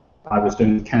I was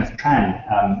doing with Kenneth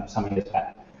Tran some years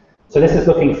back. So this is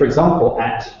looking, for example,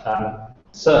 at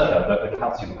Circa, the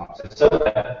calcium pump. So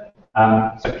Circa,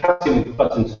 so calcium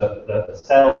plugs into the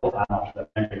cell after the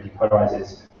membrane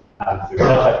depolarizes through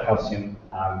cell-type calcium.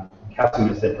 Calcium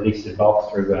is then released in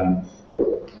bulk through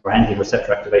grandian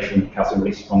receptor activation, calcium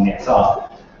released from the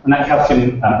XR. And that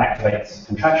calcium activates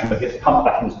contraction, but gets pumped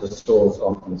back into the stores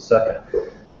on the Circa.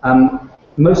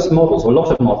 Most models, or a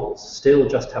lot of models, still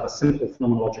just have a simple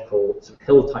phenomenological sort of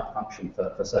hill-type function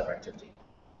for Circa activity.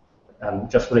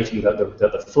 Just relating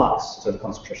the flux to the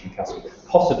concentration of calcium,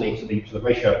 possibly to the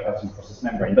ratio of calcium across this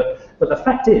membrane. But the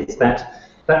fact is that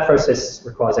that process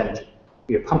requires energy.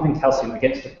 You're pumping calcium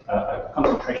against a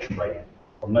concentration gradient,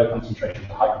 from low concentration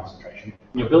to high concentration.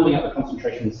 And you're building up the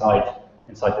concentration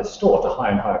inside this store to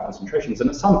higher and higher concentrations. And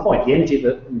at some point, the energy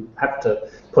that you have to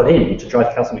put in to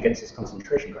drive calcium against this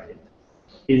concentration gradient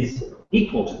is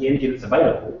equal to the energy that's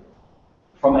available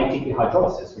from ATP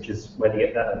hydrolysis, which is where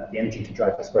the energy to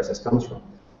drive this process comes from.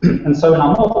 And so in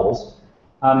our models,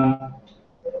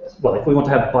 well, if we want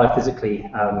to have biophysically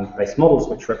based models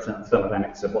which represent the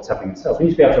thermodynamics of what's happening in cells, we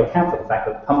need to be able to account for the fact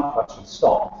that the pump flux would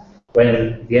stop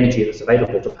when the energy that's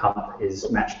available to pump is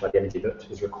matched by the energy that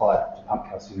is required to pump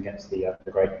calcium against the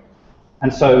gradient.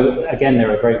 And so, again,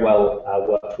 there are very well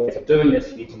worked ways of doing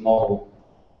this. You need to model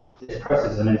this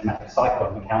process as an enzymatic cycle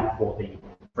and account for the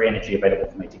free energy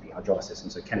available from ATP hydrolysis.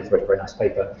 And so Kenneth wrote a very nice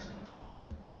paper,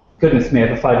 goodness me,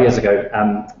 over 5 years ago,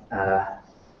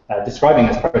 describing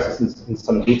this process in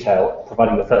some detail,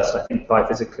 providing the first, I think,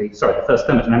 the first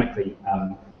thermodynamically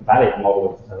valid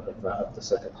model of the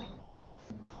circuit.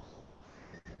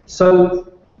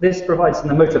 So this provides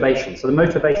the motivation. So the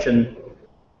motivation,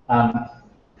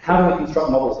 how do we construct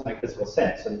models that make physical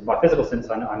sense? And by physical sense,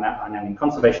 I mean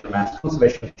conservation of mass,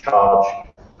 conservation of charge,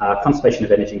 conservation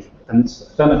of energy, and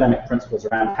thermodynamic principles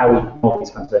around how we model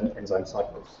these kinds of enzyme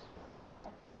cycles.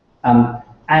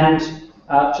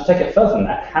 To take it further than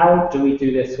that, how do we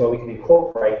do this where we can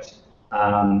incorporate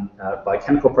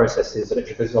biochemical processes,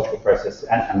 electrophysiological processes,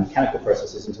 and mechanical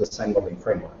processes into the same modeling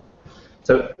framework?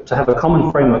 So to have a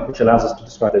common framework which allows us to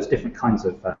describe those different kinds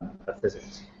of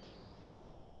physics.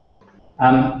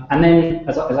 And then,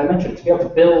 as I mentioned, to be able to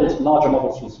build larger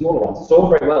models from smaller ones, it's all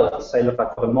very well to say, look,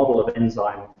 I've got a model of an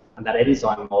enzyme, and that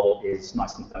enzyme model is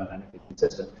nice and thermodynamically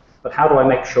consistent. But how do I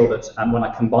make sure that when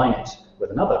I combine it with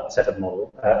another set of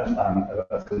model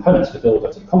of components to build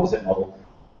a composite model,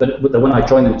 that when I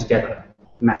join them together,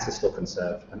 mass is still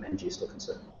conserved and energy is still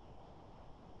conserved?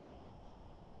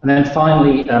 And then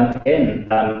finally, again,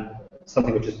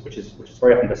 something which is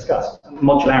very often discussed,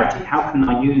 modularity. How can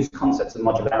I use concepts of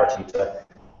modularity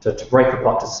to break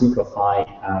apart, to simplify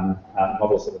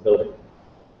models that we're building?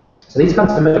 So these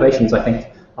kinds of motivations, I think,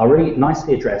 are really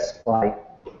nicely addressed by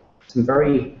some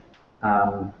very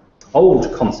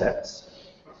old concepts,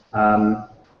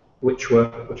 which are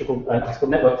called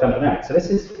network thermodynamics. So this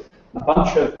is a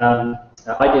bunch of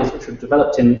ideas which were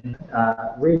developed in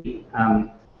really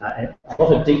a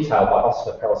lot of detail by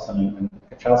Oster, Perelson, and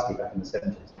Kachowski back in the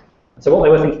 70s. And so what they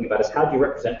were thinking about is how do you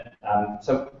represent,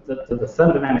 so the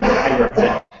thermodynamics of how you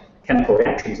represent chemical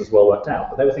reactions is well worked out,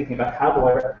 but they were thinking about how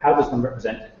does one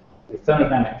represent the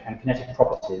thermodynamic and kinetic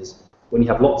properties when you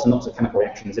have lots and lots of chemical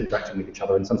reactions interacting with each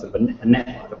other in some sort of a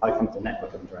network, a biochemical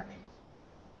network of interactions.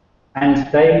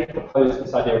 And they proposed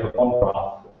this idea of a bond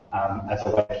graph as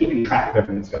a way of keeping track of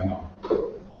everything that's going on.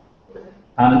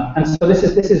 And so this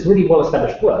is really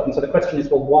well-established work. And so the question is,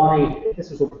 well, why, if this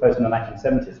was all proposed in the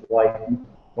 1970s, why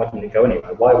didn't it go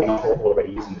anywhere? Why are we not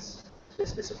already using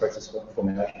this approach to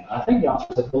formulation? And I think the answer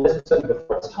is that, well, this was certainly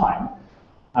before its time.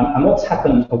 And what's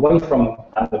happened away from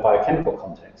the biochemical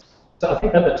context? So I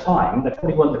think at the time, there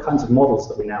probably weren't the kinds of models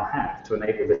that we now have to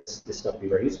enable this stuff to be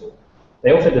very useful.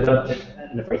 They also developed it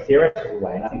in a very theoretical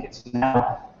way, and I think it's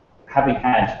now, having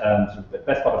had sort of the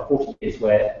best part of 40 years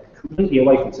where completely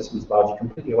away from systems biology,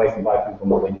 completely away from biochemical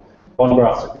modeling, bond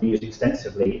graphs have been used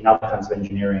extensively in other kinds of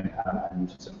engineering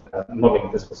and sort of, modeling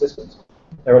of physical systems.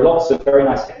 There are lots of very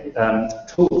nice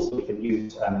tools that we can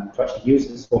use to actually use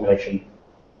this formulation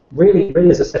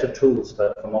really as a set of tools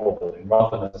for model building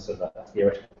rather than as a sort of a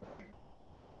theoretical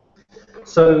approach.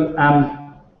 So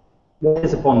what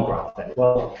is a bond graph then?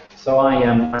 Well, so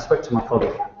I spoke to my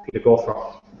colleague Peter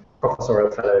Gawthropp, professorial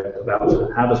fellow,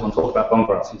 about how does one talk about bond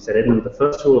graphs. He said, Edmund, the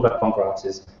first rule about bond graphs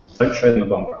is don't show them a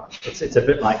bond graph. It's a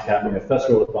bit like first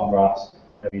rule of bond graphs,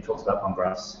 nobody talks about bond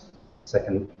graphs.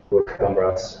 Second rule of bond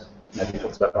graphs, nobody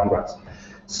talks about bond graphs.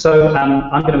 So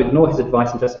I'm going to ignore his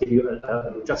advice and just give you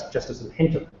just as a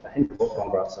hint of what bond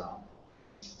graphs are.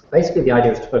 Basically, the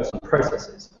idea is to focus on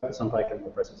processes, focus on biochemical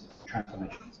processes,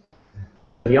 transformations.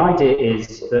 The idea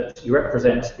is that you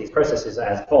represent these processes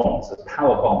as bonds, as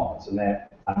power bonds, and they're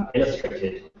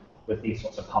illustrated with these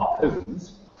sorts of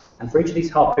harpoons. And for each of these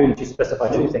harpoons, you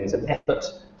specify two things, an effort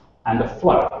and a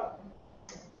flow.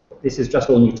 This is just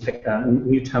all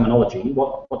new terminology.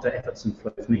 What do efforts and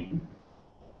flows mean?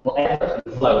 Well, effort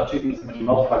and flow are two things that when you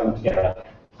multiply them together,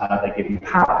 they give you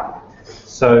power.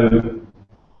 So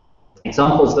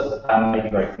examples that may be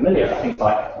very familiar are things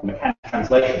like mechanical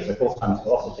translation. So force times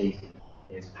velocity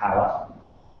is power.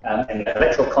 In the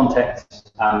electrical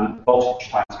context, voltage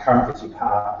times current gives you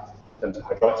power. In terms of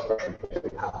hydraulics pressure, gives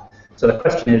you power. So the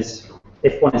question is,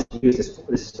 if one is to use this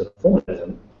sort of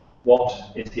formalism, what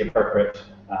is the appropriate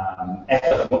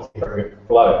effort, what's the appropriate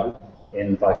flow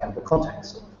in biochemical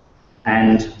context?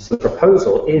 And so the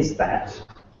proposal is that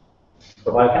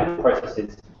for biochemical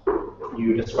processes,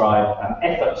 you describe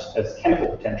effort as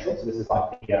chemical potential. So this is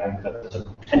like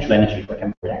the potential energy for a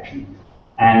chemical reaction.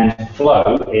 And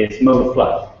flow is modal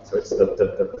flow. So it's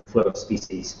the flow of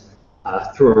species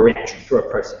through a reaction, through a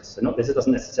process. So this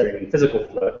doesn't necessarily mean physical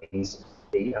flow, it means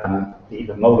the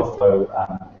modal flow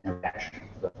in a reaction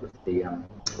with the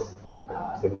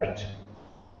rate.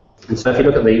 And so if you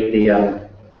look at the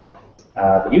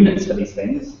units for these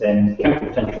things, then chemical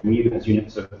potential mu has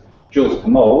units of joules per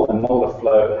mole, and molar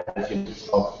flow has units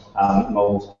of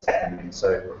moles per second. And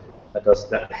so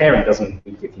that pairing doesn't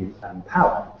give you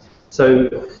power. So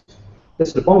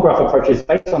this sort of bond graph approach is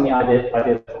based on the idea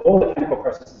that for all the chemical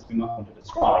processes we might want to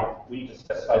describe, we need to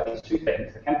specify these two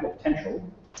things, the chemical potential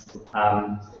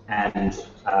and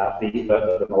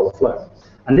the molar flow.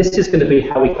 And this is going to be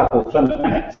how we couple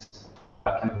thermodynamics,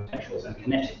 chemical potentials, and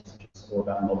kinetics, which is all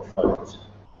about molar flows.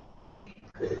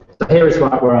 So here is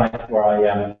where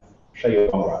I show you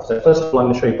a bond graph. So first of all, I'm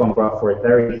going to show you a bond graph for a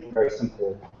very, very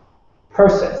simple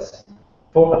process.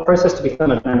 For a process to be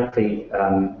thermodynamically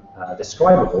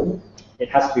describable, it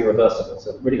has to be reversible.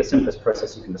 So really the simplest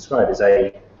process you can describe is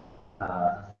A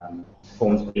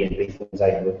forms B and B forms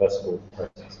A, a reversible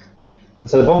process.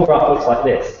 So the bond graph looks like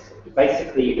this.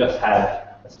 Basically, you just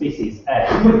have a species A,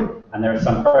 and there is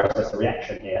some process, a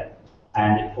reaction here,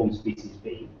 and it forms species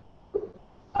B.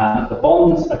 The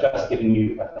bonds are just giving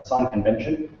you a sign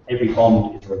convention. Every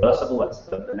bond is reversible. That's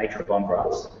the nature of bond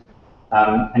graphs.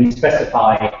 And you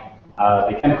specify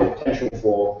the chemical potential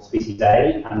for species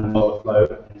A and the molar flow,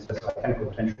 and you specify chemical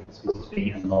potential for species B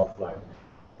and the molar flow.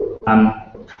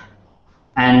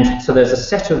 And so there's a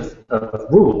set of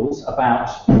rules about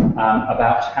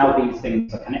how these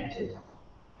things are connected.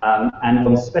 And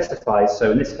one specifies,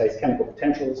 so in this case, chemical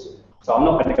potentials. So I'm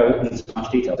not going to go into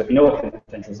much detail. So if you know what chemical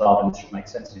potentials are, then this should make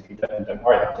sense. And if you don't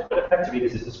worry about it. But effectively,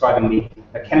 this is describing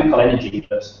the chemical energy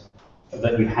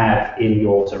that you have in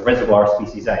your sort of reservoir of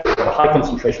species A. If you have a high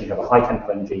concentration, you have a high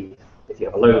chemical energy. If you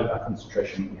have a low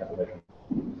concentration, you have a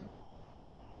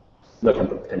low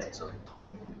chemical potential. Sorry.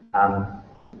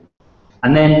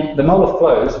 And then the molar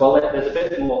flows, well, there's a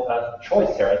bit more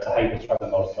choice here as to how you describe the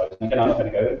molar flows. And again, I'm not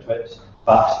going to go into it,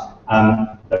 but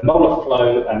the molar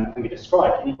flow can be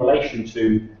described in relation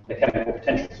to the chemical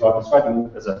potential. So I'm describing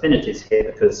them as affinities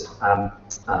here because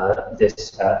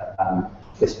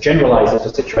this generalizes to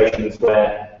situations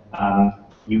where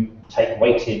you take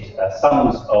weighted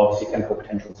sums of the chemical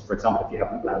potentials. For example, if you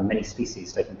have many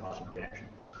species taking part in a reaction.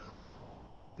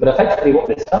 But effectively what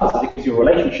this does is it gives you a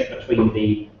relationship between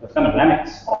the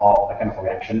thermodynamics of a chemical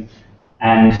reaction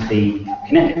and the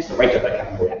kinetics, the rate of that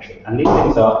chemical reaction. And these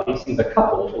things are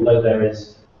coupled, although there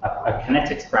is a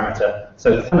kinetics parameter.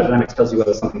 So the thermodynamics tells you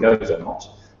whether something goes or not,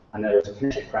 and there is a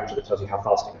kinetic parameter that tells you how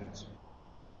fast it goes.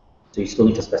 So you still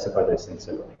need to specify those things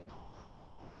separately.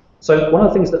 So one of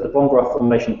the things that the bond graph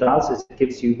formulation does is it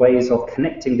gives you ways of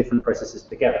connecting different processes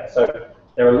together. So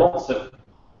there are lots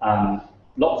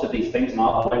of these things, and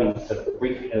I'll only sort of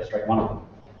briefly illustrate one of them.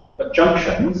 But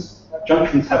junctions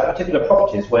have particular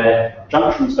properties where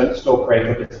junctions don't store, create,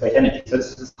 or dissipate energy. So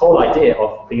this whole idea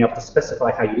of being able to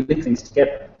specify how you link things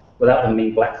together without them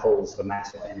being black holes for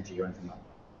mass or energy or anything like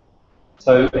that.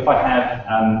 So if I have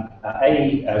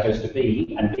A goes to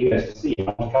B and B goes to C, and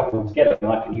I couple them together,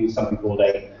 then I can use something called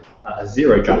a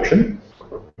zero junction.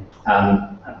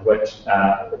 And I won't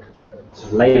sort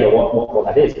of labour what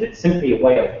that is, but it's simply a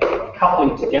way of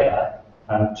coupling together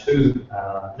two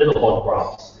little bond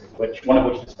graphs, one of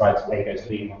which describes A goes to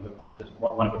B, and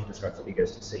one of which describes B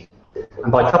goes to C.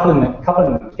 And by coupling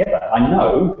them together, I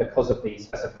know, because of the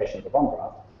specification of the bond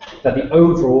graph, that the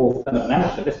overall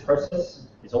thermodynamics of this process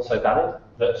is also valid,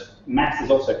 that mass is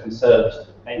also conserved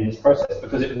in this process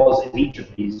because it was in each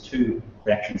of these two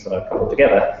reactions that I've coupled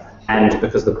together, and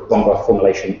because the bond graph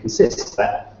formulation insists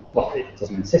that, well, it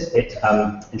doesn't insist, it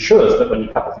ensures that when you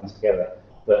couple things together,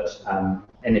 that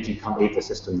energy can't leave the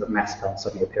system, that mass can't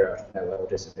suddenly appear out of nowhere or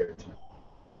disappear into nowhere.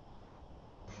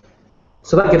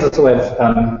 So that gives us a way of,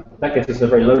 that gives us a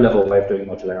very low-level way of doing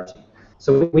modularity.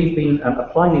 So we've been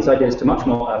applying these ideas to much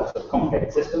more sort of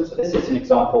complicated systems. So this is an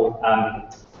example,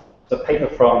 it's a paper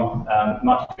from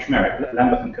Martin Kushmerek,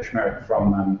 Lambert and Kushmerek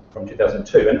from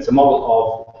 2002, and it's a model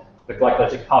of the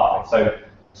glycolytic pathway. So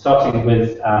starting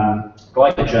with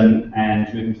glycogen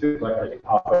and moving through the glycolytic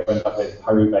pathway, going up with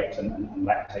pyruvate and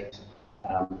lactate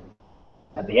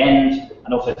at the end,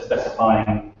 and also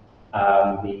specifying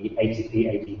the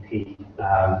ATP-ADP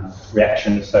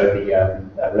reaction, so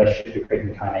the relationship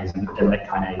between creatine kinase and late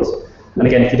kinase. And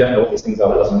again, if you don't know what these things are,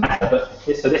 that doesn't matter.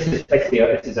 But so this is basically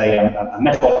a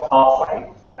metabolic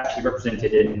pathway, actually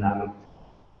represented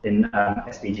in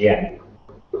SVGN,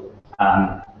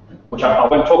 which I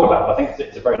won't talk about. But I think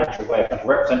it's a very natural way of trying to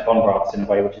represent bond graphs in a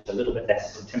way which is a little bit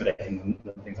less intimidating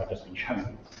than the things I've just been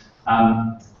showing.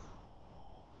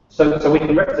 So we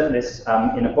can represent this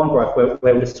in a bond graph where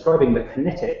we're describing the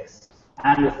kinetics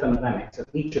and the thermodynamics of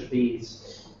each of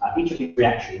these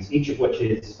reactions, each of which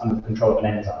is under the control of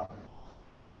an enzyme.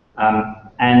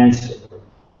 And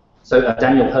so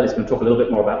Daniel Hurley is going to talk a little bit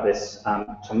more about this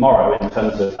tomorrow in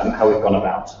terms of how we've gone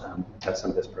about some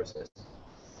of this process.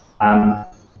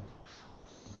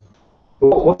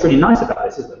 But what's really nice about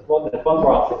this is that the bond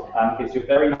graph gives you a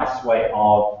very nice way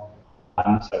of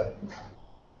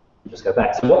just go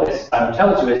back. So what this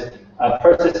tells you is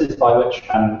processes by which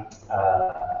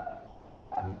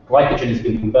glycogen is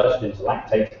being converted into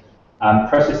lactate,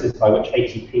 processes by which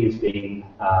ATP is being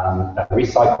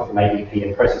recycled from ADP,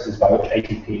 and processes by which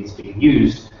ATP is being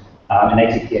used, and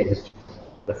ATP is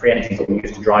the free energy is being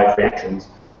used to drive reactions,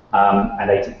 and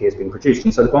ATP is being produced.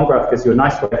 And so the bond graph gives you a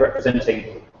nice way of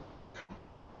representing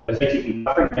those ATP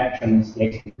buffering reactions, the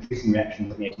ATP producing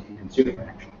reactions, and the ATP consuming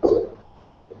reactions.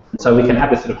 So we can have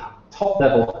this sort of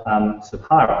top-level sort of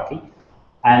hierarchy,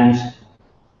 and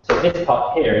so this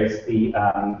part here is the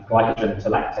glycogen to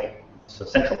lactate, so the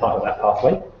central part of that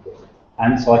pathway.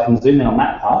 And so I can zoom in on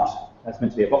that part. There's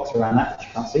meant to be a box around that, which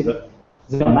you can't see, but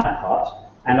zoom in on that part,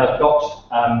 and I've got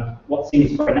what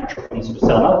seems very natural from a sort of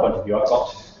CellML point of view. I've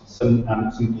got some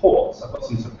ports. I've got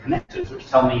some sort of connectors which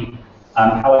tell me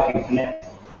how I can connect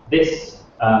this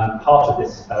part of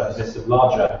this sort of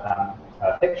larger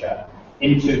picture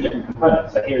into different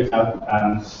components. So here is now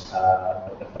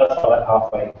the first part of that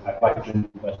pathway, glycogen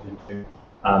converted into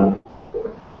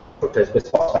fructose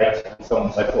bisphosphate, and so on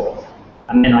and so forth.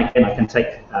 And then again, I can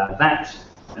take that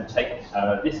and take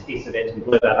this piece of it and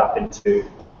blow that up into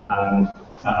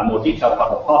a more detailed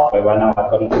part of the pathway where now I've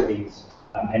got each of these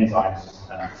enzymes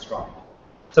described.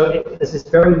 So there's this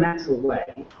very natural way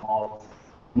of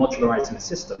modularizing a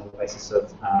system on the basis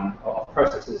of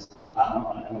processes and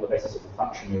on the basis of the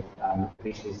function of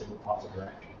each of these different parts of the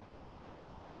reaction.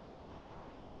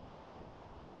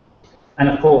 And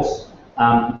of course,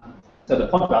 so the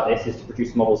point about this is to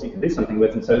produce models you can do something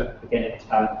with, and so again,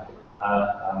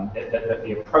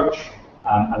 the approach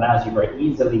allows you very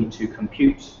easily to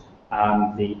compute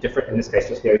the different, in this case,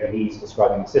 just the ODEs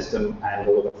describing the system and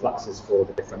all of the fluxes for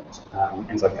the different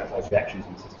enzyme catalyzed reactions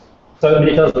in the system. So I mean,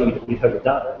 it does what you'd hope it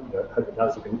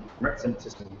does. You can represent the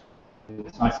system in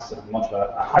this nice sort of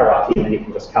modular hierarchy, and then you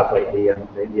can just calculate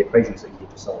the equations that you need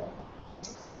to solve.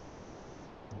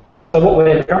 So what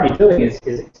we're currently doing is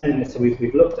extending this. So we've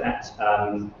looked at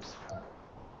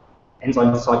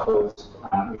enzyme cycles.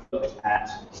 We've looked at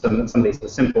some of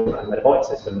these simple metabolic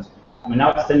systems. And we're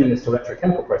now extending this to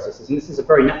electrochemical processes. And this is a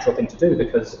very natural thing to do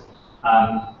because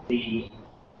the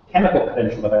chemical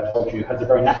potential that I told you has a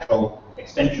very natural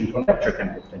extension to an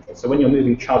electrochemical potential. So when you're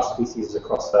moving charged species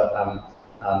across a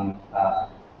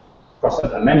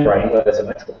membrane where there's an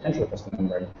electrical potential across the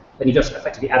membrane, then you just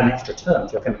effectively add an extra term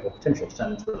to your chemical potential to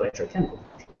turn into an electrochemical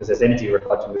potential, because there's energy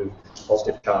required to move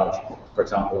positive charge, for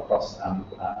example, across an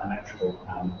electrical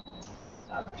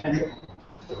potential.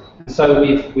 So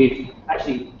we've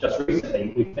actually just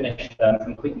recently we finished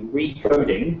completely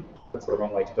recoding, that's the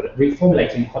wrong way to put it,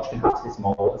 reformulating Hodgkin-Huxley's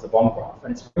model as a bond graph,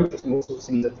 and it's very interesting all sorts of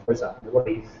things that it throws up. One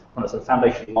of the sort of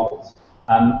foundation models.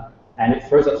 And it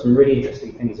throws up some really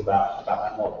interesting things about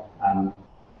that model.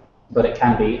 But it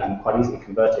can be quite easily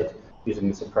converted using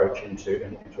this approach into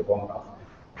a bond graph.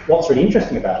 What's really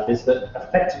interesting about it is that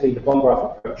effectively the bond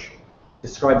graph approach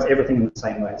describes everything in the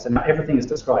same way. So now everything is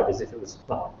described as if it was,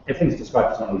 well, everything is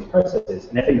described as one of these processes,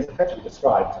 and everything is effectively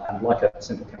described like a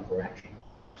simple chemical reaction.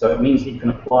 So it means that you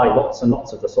can apply lots and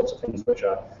lots of the sorts of things which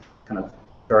are kind of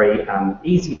very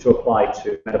easy to apply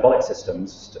to metabolic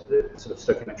systems, sort of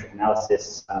stoichiometric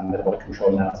analysis, metabolic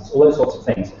control analysis, all those sorts of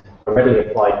things are readily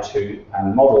applied to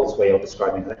models where you're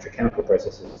describing electrochemical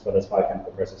processes as well as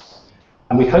biochemical processes.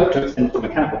 And we hope to extend it to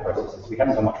mechanical processes. We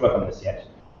haven't done much work on this yet.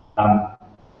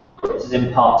 This is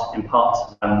in part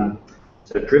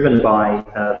sort of driven by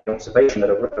the observation that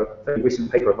a very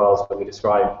recent paper of ours where we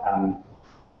describe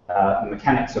the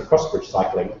mechanics of cross-bridge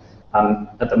cycling.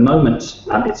 At the moment,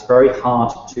 it's very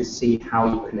hard to see how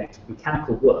you connect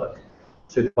mechanical work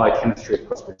to the biochemistry of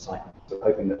cross-bridge cycling. So we're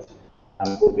hoping that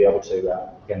we'll be able to,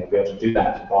 again, we'll be able to do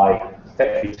that by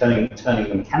effectively turning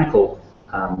the mechanical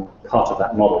part of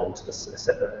that model into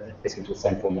basically the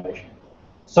same formulation.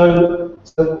 So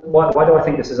why do I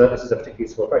think this is a particularly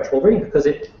useful approach? Well, really because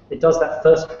it does that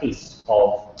first piece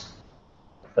of,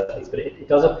 it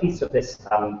does a piece of this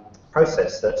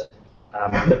process that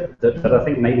I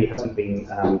think maybe hasn't been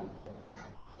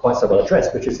quite so well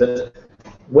addressed, which is that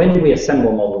when we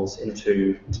assemble models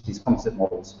into these composite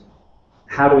models,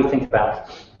 how do we think about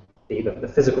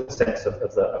the physical sense of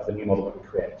the new model that we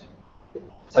create?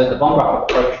 So the bond graph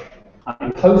approach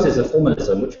imposes a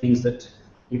formalism, which means that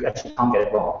you actually can't get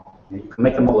it wrong. You can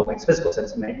make a model that makes physical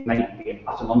sense, and it may be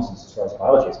utter nonsense as far as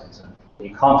biology is concerned, but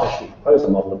you can't actually propose a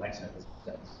model that makes no physical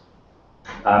sense.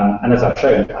 And as I've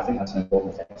shown, I think that's an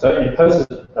important thing. So it imposes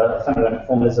a thermodynamic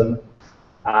formalism.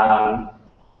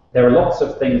 There are lots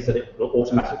of things that it will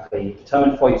automatically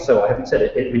determine for you. So I haven't said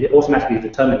it. It automatically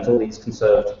determines all these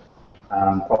conserved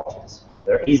properties.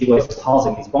 There are easy ways of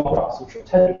parsing these bond graphs, which will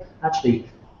tell you, actually,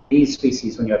 these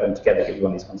species, when you add them together, give you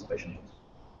one of these conservation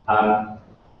rules.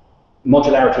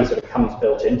 Modularity sort of comes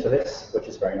built into this, which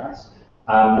is very nice.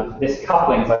 This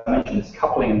coupling, as I mentioned, this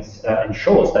coupling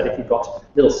ensures that if you've got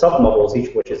little submodels, each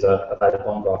of which is a valid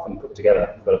bond graph, and put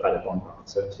together, you've got a valid bond graph,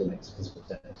 so it still makes physical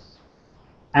sense.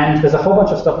 And there's a whole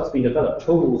bunch of stuff that's been developed,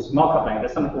 tools, markup language.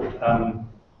 There's something called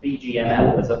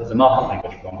BGML, there's a markup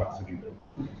language for bond graphs, would you believe?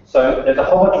 So there's a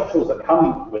whole bunch of tools that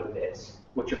come with this,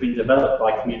 which have been developed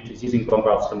by communities using bond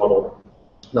graphs to model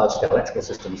large-scale electrical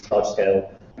systems,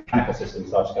 large-scale mechanical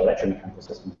systems, large-scale electromechanical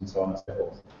systems, and so on and so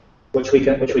forth, which we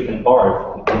can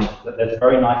borrow from. And there's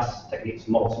very nice techniques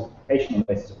for model simplification on the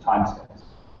basis of timescales.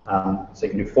 So you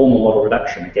can do formal model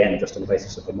reduction, again, just on the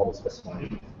basis of the model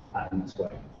specified in this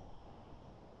way.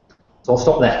 So I'll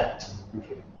stop there. Thank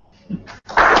you.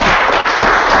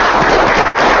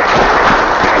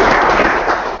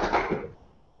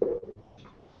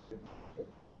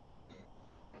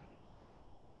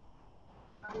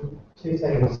 Two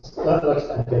things. Let's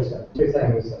do so. Two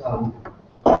things.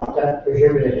 That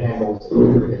presumably handles the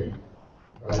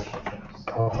relationships.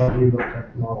 Or have you looked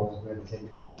at models where the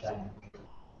things change?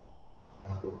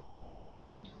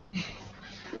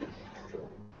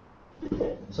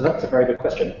 So that's a very good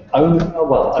question.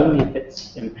 Only if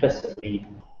it's implicitly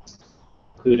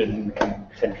included in the chemical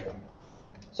potential.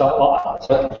 So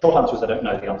the short answer is I don't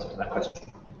know the answer to that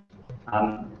question.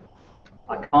 I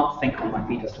can't think on my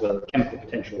feet as to whether the chemical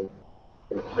potential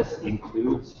implicitly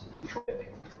includes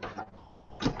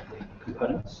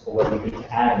components, or whether you need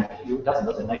to add. It doesn't,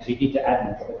 does it? No, so you need to add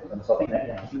an entropic component. So I think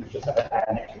that you just have to add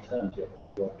an extra term to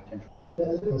your potential.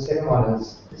 The second one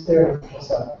is there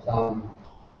implicit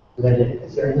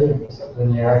is there any implicit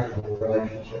linearity in the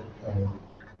relationship between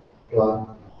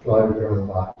flow driven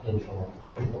by potential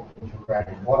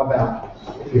gradient? What about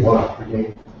if you want to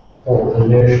predict or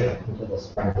inertia into the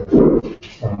spring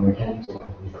from a mechanical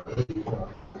point of view?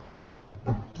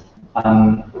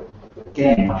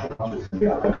 Again, my short answer is going to be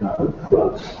I don't know,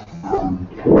 but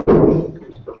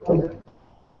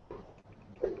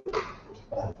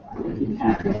you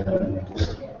can.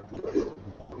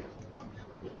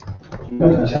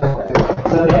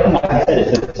 So like I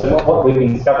said, so what we've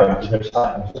been discovering, which is very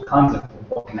exciting, is all kinds of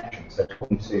connections. So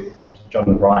talking to John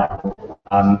and Brian,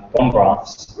 bond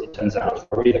graphs, it turns out,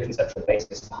 are really the conceptual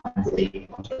basis behind the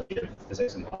ontology of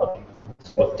physics and biology.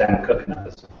 It's what Dan Cook and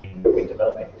others have been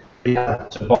developing. Yeah,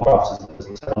 so bond graphs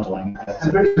is the underlying.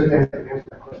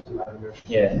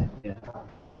 Yeah, yeah.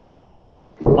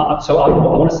 So I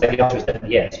want to say the answer is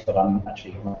definitely yes, but I'm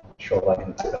actually not sure if I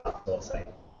can back that up, so I'll say.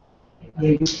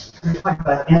 You talk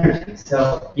about energy,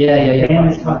 so yeah. Dan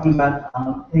is talking about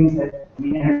things that, I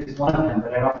mean, energy is one of them,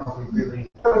 but I don't know if we really.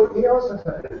 He also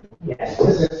said,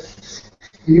 Yes.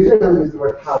 he usually doesn't use the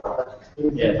word power, but he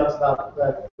Yeah. talks about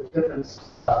the difference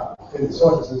in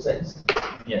sources and sinks.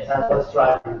 Yes. And what's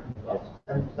driving,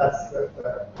 and that's the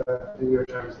in your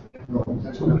terms,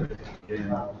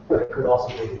 but it could also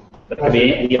be. But it could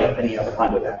be any other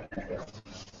kind of energy.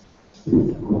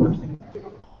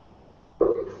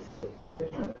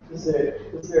 Is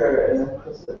there an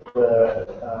implicit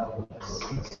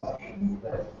assumption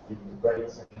that the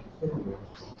rates are continuous?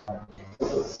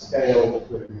 Does it scale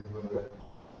with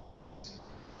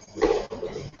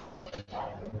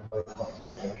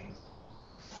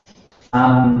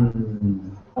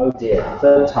Oh dear,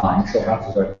 third time, short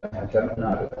answer, I don't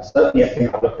know. Certainly, I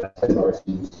think I've looked at Taylor's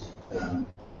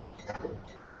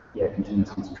continuous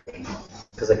concentration.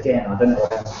 Because again, I don't know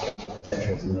what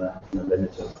potentials in the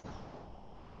limit of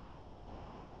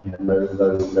low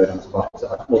density particles.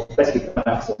 Well, basically,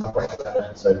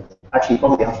 so actually,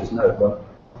 probably the answer is no, but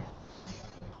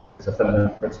because the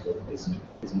thermodynamic principle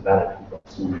isn't valid.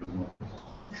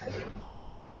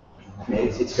 I mean,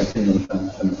 it's continuum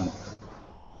thermodynamic.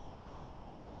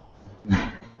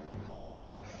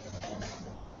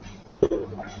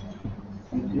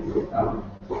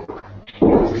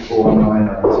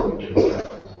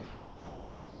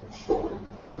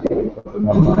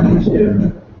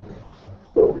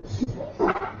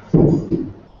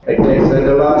 Okay, so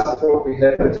the last talk we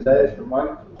have for today is from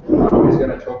Mike, who's going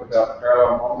to talk about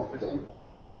parallel model fitting.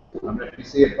 If you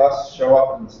see a bus show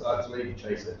up and start to leave,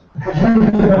 chase it.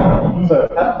 So,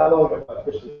 how long have I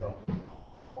fished this from?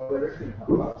 Well, they're actually not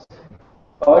buses.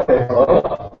 Oh, okay.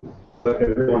 Oh. Okay,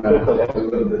 everyone has a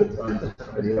little bit of time.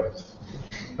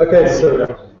 Okay, so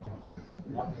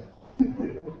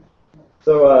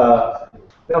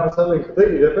now for something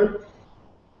completely different.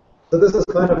 So this is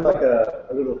kind of like a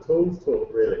little tools talk,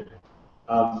 really.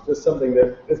 Just something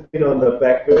that has been on the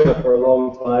back burner for a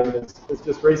long time. It's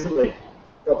just recently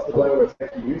got to the point where it's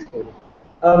actually useful.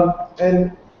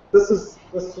 And this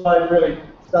slide really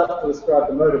starts to describe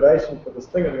the motivation for this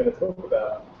thing I'm going to talk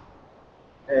about.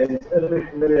 And it'll be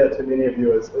familiar to many of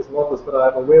you as models, but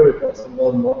I'm aware we've got some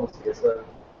non-models here. So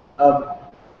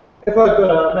if I've got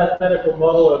a mathematical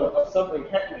model of something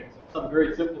happening, some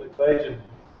very simple equation,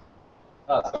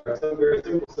 some very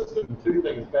simple system, and two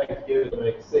things bang together to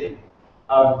make C.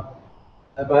 I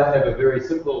might have a very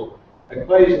simple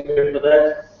equation there for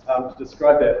that to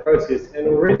describe that process. And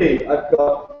already I've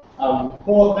got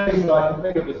 4 things that I can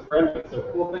think of as parameters. So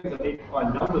 4 things I need to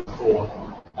find numbers for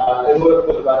in order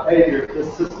for the behavior of this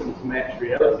system to match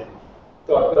reality.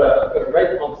 So I've got a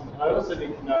rate constant. I also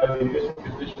need to know the initial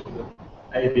conditions of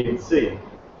A, B, and C.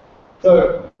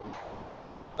 So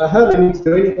I hardly need to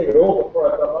do anything at all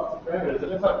before I've got lots of parameters.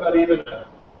 And if I've got even a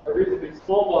reasonably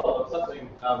small model of something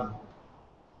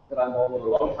that I modeled a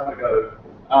long time ago,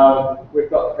 we've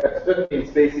got perhaps 15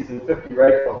 species and 50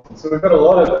 rate constants. So we've got a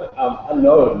lot of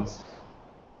unknowns,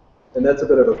 and that's a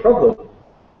bit of a problem.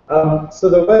 So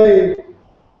the way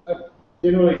I've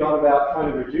generally gone about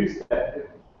trying to reduce that, if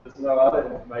there's no other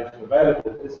information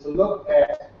available, is to look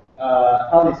at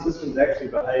how these systems actually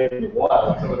behave in the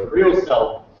wild. So in a real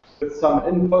cell, with some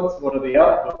inputs, what are the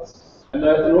outputs? And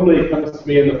that normally comes to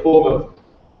me in the form of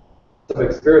some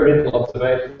experimental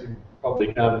observations. You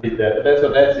probably can't read that, but that's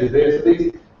what that says there. So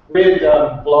these red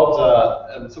blobs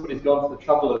are, somebody's gone to the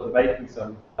trouble of making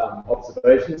some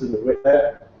observations in the wet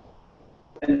lab.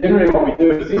 And generally what we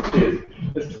do essentially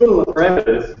is twiddle the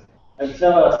parameters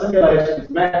until our simulations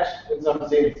match, in some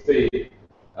sense, the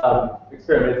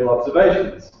experimental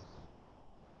observations.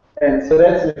 And so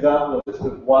that's an example of just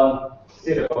one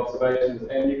set of observations.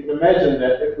 And you can imagine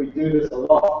that if we do this a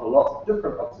lot for lots of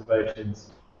different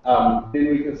observations, then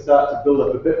we can start to build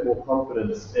up a bit more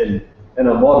confidence in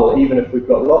a model, even if we've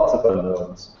got lots of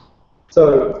unknowns.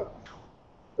 So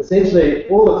essentially,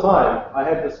 all the time, I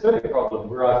have this fitting problem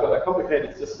where I've got a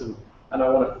complicated system and I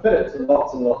want to fit it to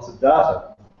lots and lots of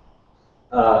data.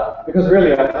 Because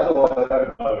really, otherwise I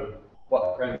don't know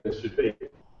what the parameters should be.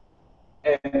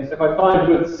 And if I find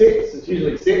good sets, it's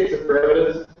usually sets of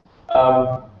parameters.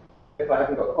 If I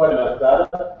haven't got quite enough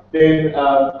data, then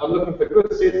I'm looking for good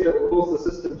sets that will cause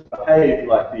the system to behave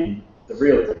like the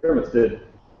real experiments did.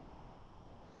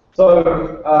 So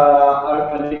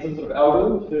I need some sort of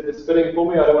algorithm to do this fitting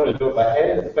for me. I don't want to do it by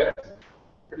hand. In fact, it's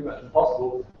pretty much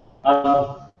impossible.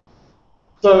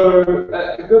 So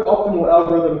a good optimal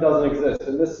algorithm doesn't exist,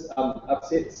 and this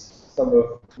upsets some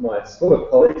of my sort of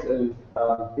colleagues in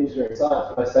engineering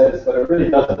science when I say this, but it really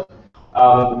doesn't,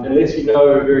 unless you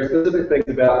know very specific things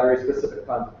about very specific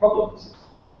kinds of problems.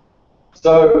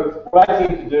 So what I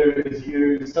tend to do is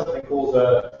use something called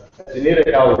a genetic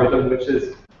algorithm, which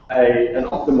is an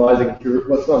optimizing,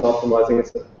 well, it's not optimizing,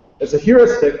 it's a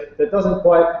heuristic that doesn't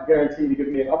quite guarantee to give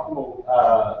me an optimal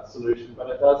solution, but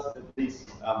it does at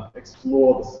least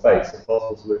explore the space of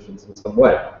possible solutions in some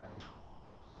way.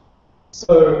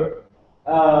 So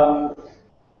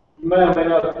you may or may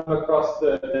not have come across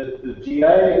the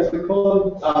GA, as we call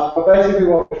them, but basically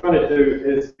what we're trying to do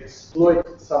is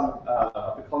exploit some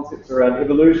of the concepts around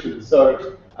evolution.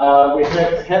 So we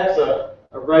have perhaps a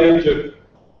range of,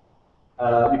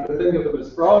 you can think of them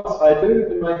as frogs, I do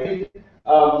in my head,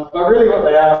 but really what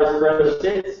they are is parameter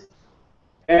sets,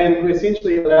 and we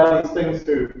essentially allow these things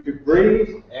to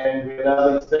breed, and we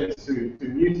allow these things to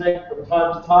mutate from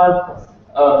time to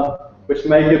time, which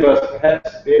may give us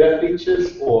perhaps better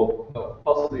features or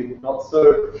possibly not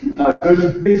so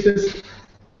good features.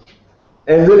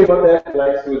 And really what that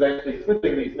relates to is actually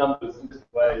flipping these numbers into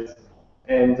ways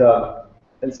and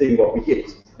seeing what we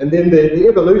get. And then the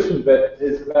evolution bit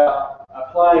is about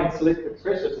applying selective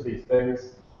pressure to these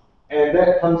things, and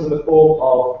that comes in the form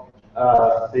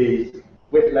of the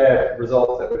wet lab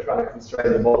results that we're trying to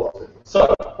constrain the model to.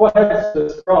 So what happens to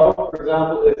this frog, for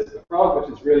example, is a frog,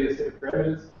 which is really a set of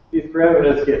parameters. These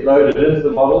parameters get loaded into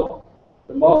the model.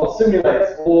 The model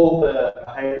simulates all the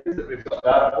behaviors that we've got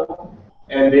data for,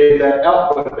 and then that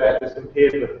output of that is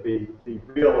compared with the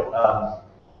real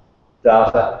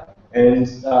data, and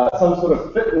some sort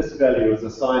of fitness value is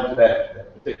assigned to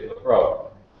that particular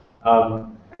frog.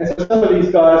 And so some of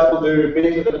these guys will do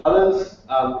better than others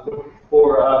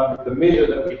for the measure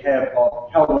that we have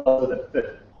of how well does it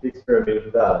fit the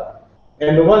experimental data.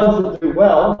 And the ones that do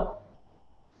well,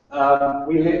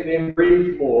 we let them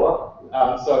breed more,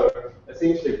 so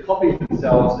essentially copy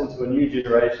themselves into a new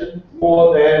generation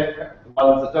more than the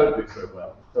ones that don't do so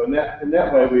well. So in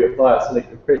that way we apply a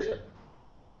selective pressure.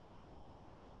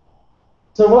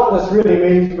 So what this really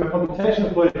means from a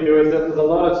computational point of view is that there's a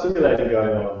lot of simulating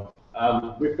going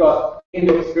on. We've got N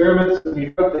experiments, and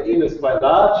we hope the N is quite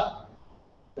large.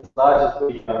 As large as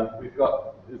we've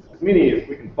got as many as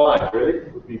we can find, really,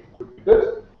 would be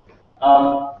good.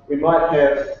 We might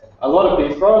have a lot of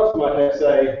these frogs, we might have,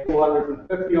 say,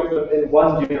 450 of them in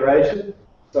one generation.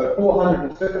 So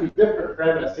 450 different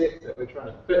parameter sets that we're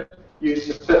trying to use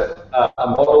to fit a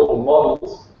model or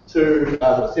models to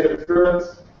a set of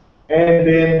experiments. And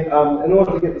then, in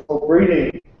order to get this whole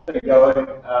breeding thing going,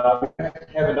 we have to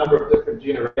have a number of different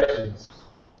generations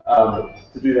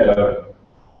to do that over.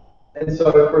 And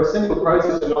so, for a single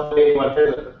processor, not anyone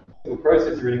has a single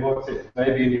processor anymore, except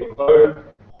maybe in your phone,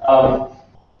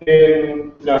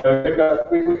 then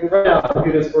we can run our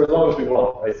computers for as long as we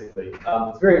want, basically.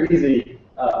 It's very easy,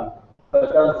 but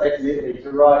it does accidentally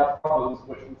to write problems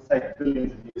which would take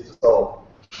billions of years to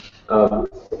solve.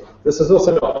 This is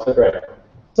also not so great.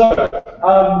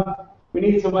 So, we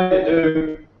need some way to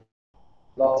do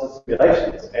lots of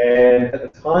simulations, and at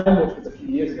the time, which was a few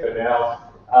years ago now,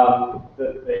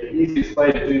 the easiest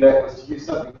way to do that was to use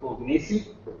something called NESI,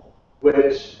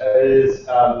 which is,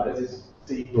 as you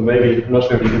see, or maybe, I'm not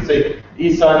sure if you can see,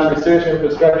 eScience Research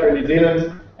Infrastructure in New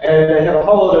Zealand, and they have a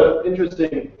whole lot of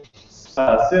interesting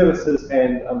services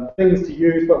and things to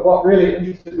use, but what really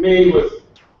interested me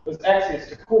was access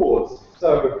to cores.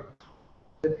 So,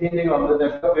 depending on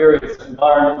they've got various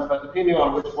environments, but depending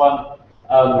on which one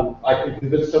I can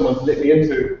convince someone to let me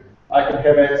into, I can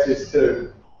have access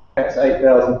to perhaps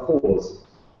 8,000 cores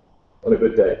on a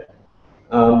good day.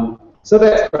 So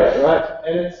that's great, right?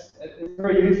 And it's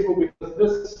very useful because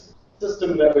this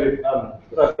system that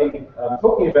I've been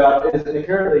talking about is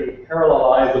inherently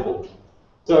parallelizable.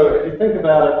 So if you think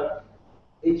about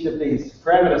it, each of these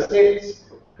parameter sets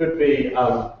could be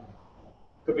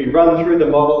run through the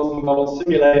models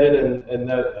simulated and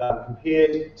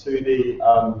compared to the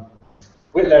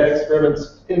wet lab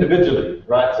experiments individually,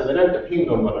 right? So they don't depend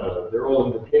on one another; they're all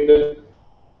independent.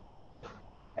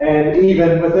 And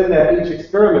even within that, each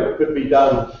experiment could be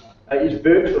done. Each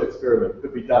virtual experiment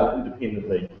could be done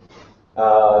independently.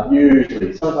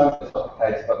 Usually, sometimes that's not the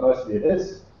case, but mostly it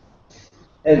is.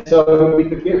 And so we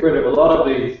could get rid of a lot of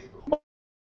these.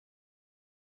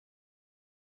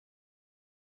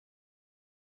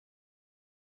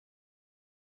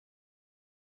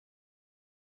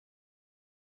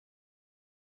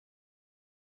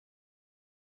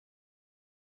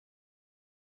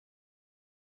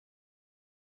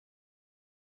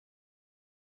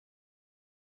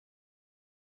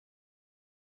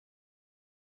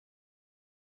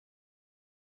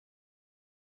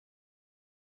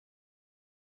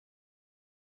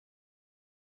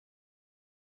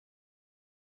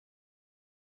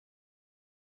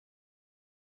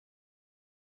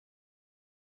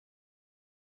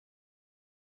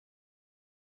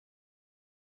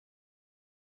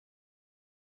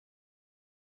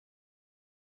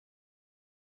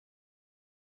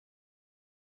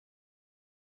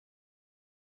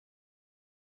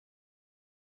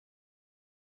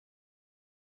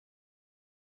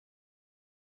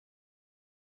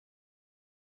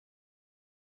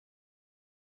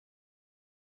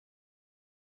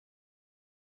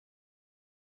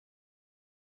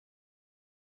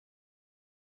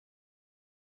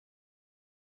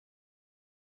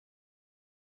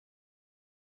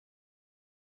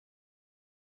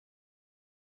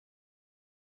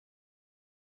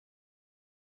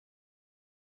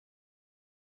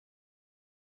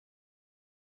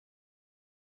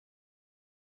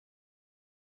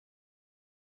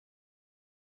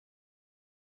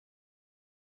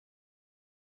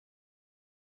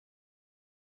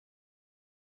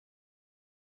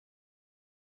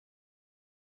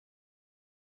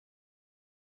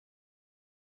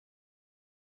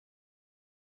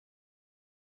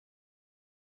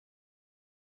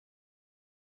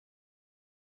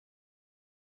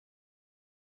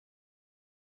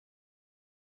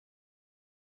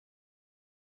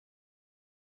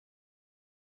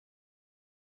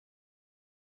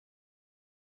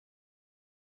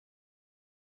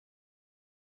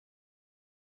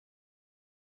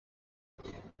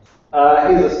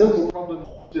 Here's a simple problem,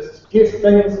 just test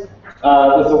things.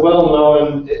 There's a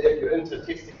well-known, if you're into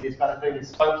testing these kind of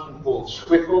things, function called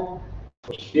Schwefel.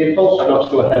 I'm not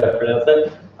sure how to pronounce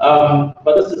that.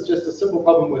 But this is just a simple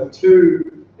problem with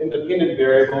two independent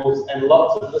variables and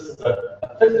lots of, this is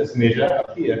a thickness measure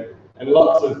up here, and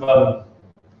lots of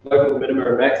local minima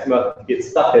and maxima get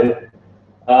stuck in.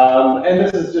 And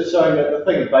this is just showing that the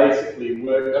thing basically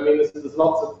works. I mean, there's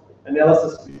lots of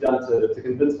analysis to be done to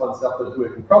convince oneself that it's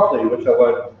working properly, which I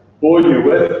won't bore you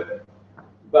with.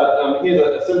 But here's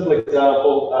a simple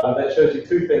example that shows you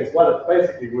two things. One, it's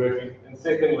basically working, and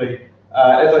secondly,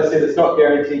 as I said, it's not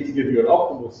guaranteed to give you an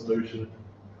optimal solution.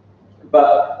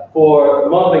 But for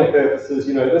modeling purposes,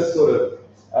 you know, this sort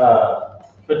of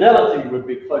fidelity would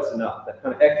be close enough. That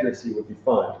kind of accuracy would be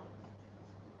fine.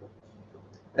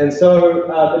 And so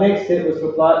the next step was to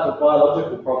apply it to a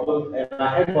biological problem, and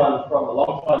I had one from a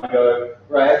long time ago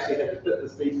where I actually had to fit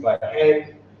this piece by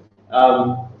hand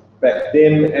back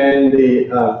then, and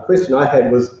the question I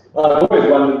had was, I always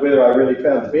wondered whether I really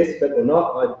found the best fit or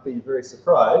not. I'd be very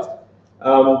surprised.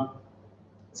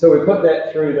 So we put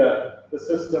that through the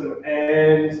system,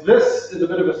 and this is a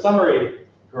bit of a summary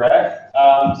graph.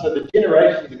 So the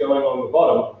generations are going on the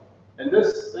bottom, and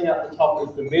this thing up the top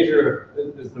is the measure,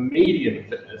 is the median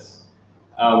fitness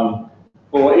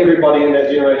for everybody in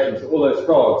that generation, so all those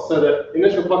frogs. So the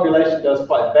initial population does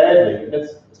quite badly, and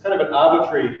it's kind of an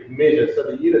arbitrary measure, so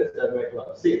the units don't make a lot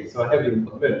of sense, so I haven't even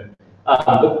put them in.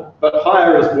 But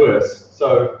higher is worse.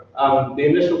 So the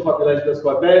initial population does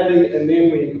quite badly, and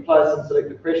then we apply some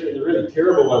selective pressure, and the really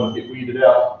terrible ones get weeded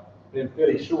out in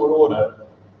fairly short order.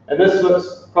 And this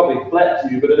looks probably flat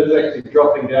to you, but it is actually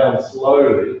dropping down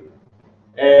slowly.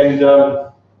 And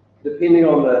depending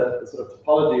on the sort of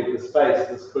topology of the space,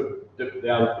 this could dip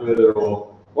down further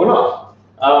or not.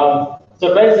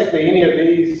 So basically, any of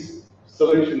these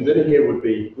solutions in here would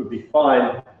be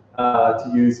fine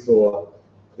to use for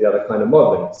the other kind of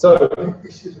modeling. So,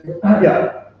 excuse me.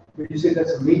 yeah. You said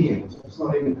that's a median, so it's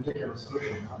not even a particular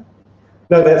solution.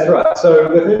 No, that's right.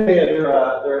 So within here, there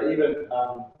are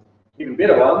even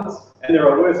better ones, and there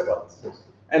are worse ones.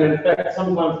 And in fact,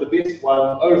 sometimes the best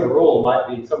one overall might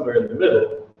be somewhere in the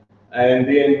middle. And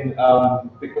then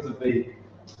because of the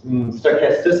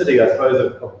stochasticity, I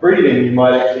suppose, of breeding, you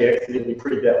might actually accidentally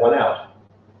breed that one out.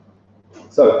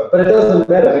 So, but it doesn't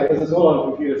matter because it's all on a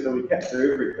computer, so we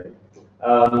capture everything.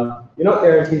 You're not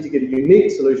guaranteed to get a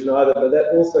unique solution either, but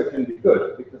that also can be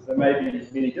good because there may be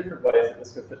many different ways that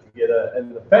this could fit together.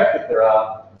 And the fact that there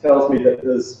are tells me that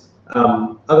there's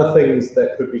other things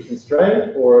that could be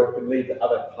constrained, or it could lead to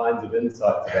other kinds of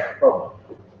insights about the problem.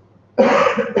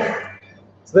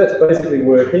 So that's basically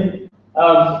working.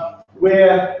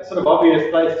 Where a sort of obvious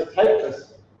place to take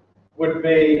this would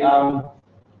be,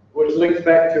 which links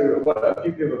back to what a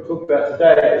few people have talked about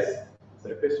today, is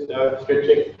that a question? No,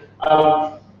 stretching.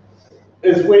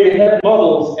 Is where you have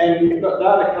models and you've got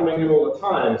data coming in all the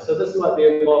time. So this might be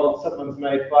a model someone's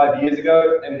made 5 years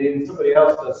ago, and then somebody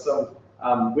else does some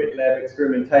wet lab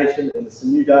experimentation and there's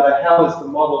some new data. How is the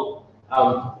model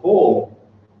formed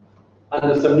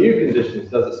under some new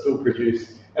conditions? Does it still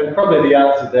produce? And probably the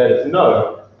answer to that is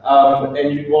no.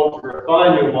 And you'd want to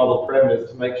refine your model parameters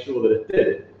to make sure that it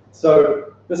did.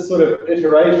 So this sort of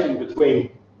iteration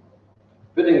between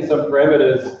fitting some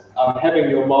parameters, having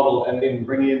your model, and then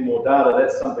bringing in more data,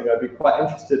 that's something I'd be quite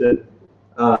interested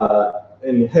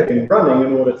in having running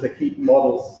in order to keep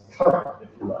models current, if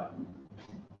you like.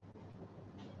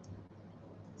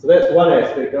 So that's one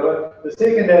aspect of it. The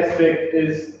second aspect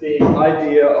is the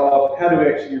idea of how to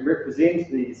actually represent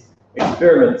these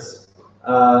experiments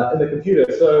in the computer.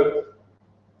 So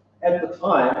at the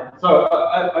time, so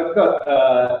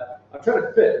I'm trying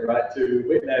to fit, right, to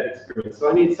wet lab experiments. So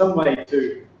I need some way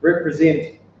to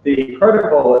represent the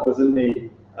protocol that was in the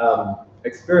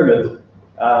experiment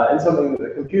in something that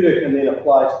the computer can then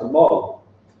apply to the model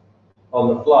on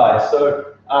the fly.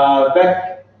 So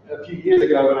back a few years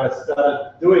ago when I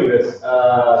started doing this,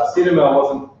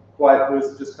 CellML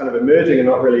was just kind of emerging and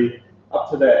not really up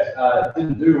to that. It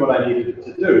didn't do what I needed it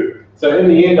to do. So in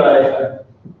the end, I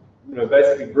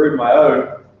basically brewed my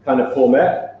own kind of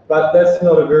format. But that's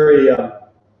not a very,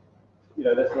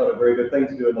 that's not a very good thing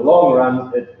to do in the long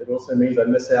run. It also means I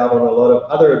miss out on a lot of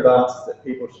other advances that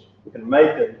people can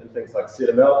make in things like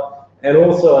CellML. And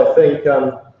also, I think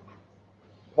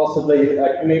possibly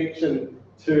a connection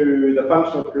to the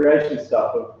functional creation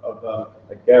stuff of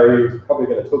like Gary, who's probably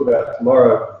going to talk about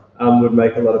tomorrow, would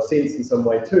make a lot of sense in some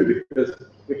way too, because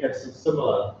we have some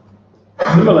similar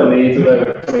needs, although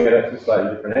we're coming at it from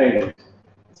slightly different angles.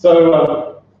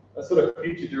 So a sort of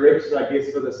future direction, I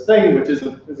guess, for this thing, which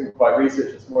isn't quite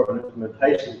research, it's more of an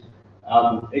implementation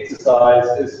exercise,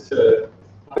 is to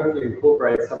hopefully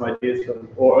incorporate some ideas from,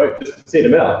 or just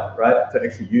CellML, right? To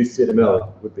actually use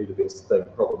CellML would be the best thing,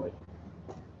 probably.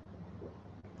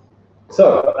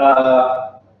 So,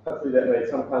 hopefully that made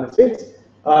some kind of sense.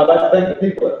 I'd like to thank the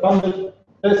people that funded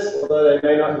this, although they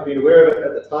may not have been aware of it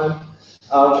at the time,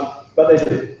 but they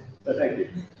did. So thank you.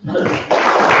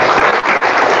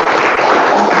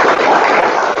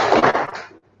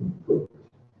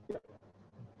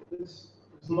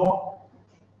 It's not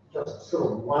just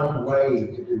sort of one way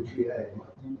to do GA.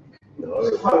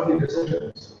 There's quite a few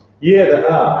decisions. Yeah,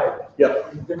 there are.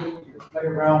 Yep. You can play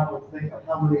around with think of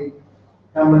how many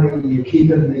you keep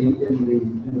in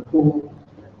the pool.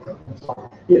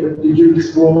 Yeah, did you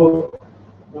explore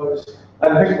those?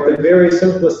 I think the very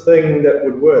simplest thing that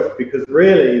would work, because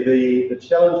really the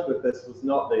challenge with this was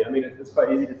not I mean, it's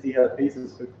quite easy to see how the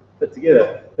pieces could fit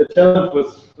together. The challenge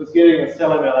was getting the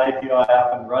CellML API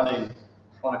up and running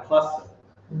on a cluster,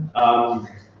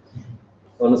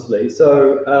 honestly.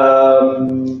 So,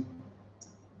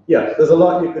 yeah, there's a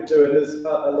lot you could do, and there's a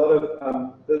lot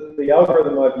of, the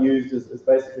algorithm I've used is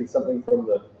basically something from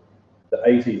the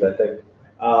 80s, I think.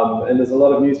 And there's a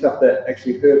lot of new stuff that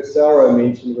actually Herb Sauro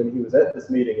mentioned when he was at this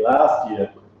meeting last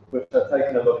year, which I've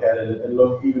taken a look at and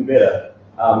look even better,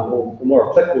 or more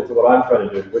applicable to what I'm trying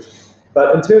to do.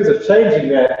 But in terms of changing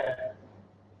that,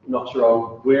 I'm not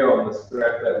sure where on this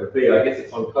graph that would be. I guess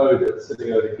it's on code that's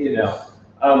sitting over here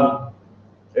now.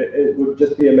 It would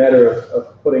just be a matter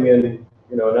of putting in,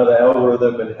 another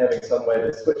algorithm and having some way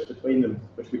to switch between them,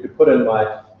 which we could put in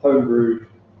my homebrew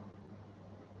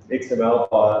XML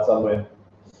file somewhere.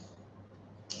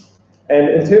 And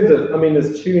in terms of,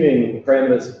 there's tuning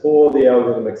parameters for the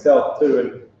algorithm itself too,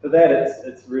 and for that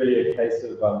it's really a case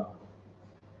of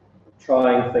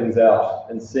trying things out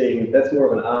and seeing. That's more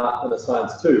of an art than a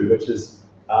science too, which is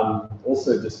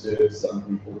also disturbs some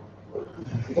people,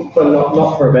 but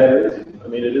not for a bad reason. I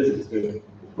mean, it is disturbing.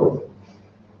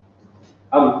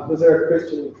 Was there a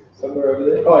question somewhere over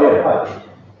there? Oh yeah, hi.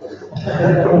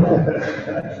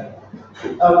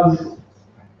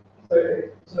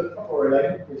 So a couple of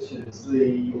related questions.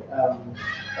 The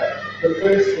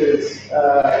first is,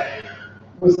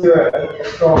 was there a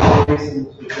strong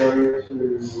reason to go to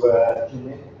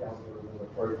genetic algorithm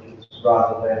approaches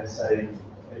rather than, say,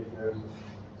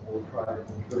 or try to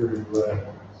improve sort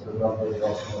of nonlinear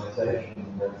optimization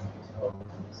of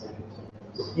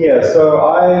sequences? Yeah, so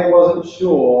I wasn't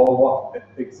sure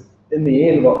in the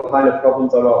end what kind of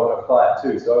problems I might want to apply it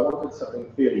to. So I wanted something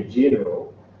fairly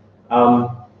general.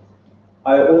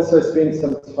 I also spent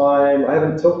some time, I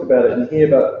haven't talked about it in here,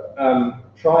 but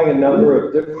trying a number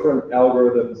of different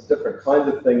algorithms, different kinds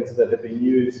of things that have been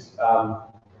used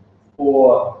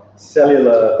for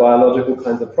cellular biological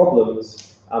kinds of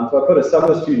problems. So I put a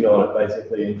summer student on it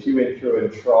basically, and she went through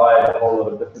and tried a whole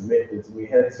lot of different methods. We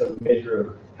had some measure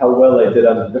of how well they did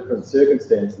under different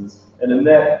circumstances. And in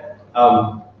that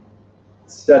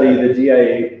study, the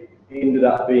GA ended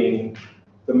up being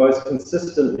the most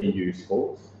consistently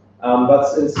useful.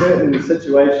 But in certain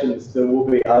situations, there will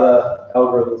be other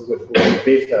algorithms which will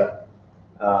be better,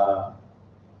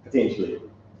 potentially.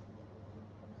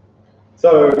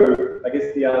 So I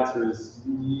guess the answer is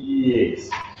yes.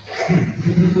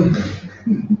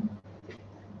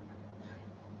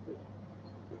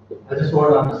 I just want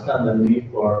to understand the need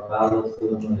for parallel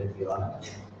CellML API.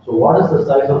 So what is the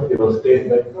size of your state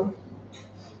vector?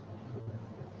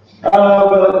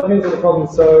 Well, it depends on the problem.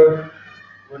 So,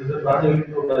 What is it running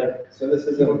into like so this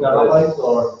is 2 terabytes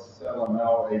or?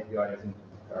 CellML API isn't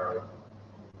parallel.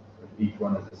 Each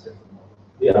one is a separate model.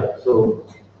 Yeah, so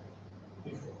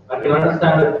if I can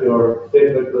understand if your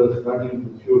state vector is running into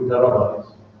few terabytes,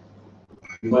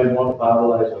 you might want to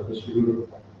parallelize or distribute it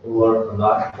over a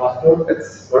large cluster. But if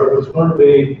it's going to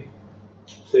be,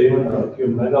 say, even a few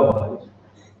megabytes,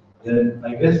 then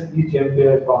I guess each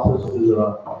MPI process is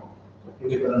an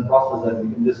independent process that you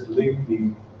can just link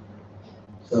the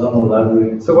CellML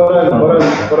library. So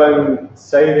what I'm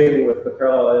saving with the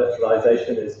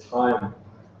parallelization is time,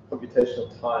 computational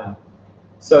time.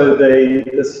 So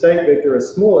the state vector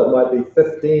is small, it might be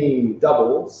 15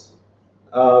 doubles,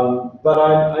 but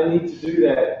I need to do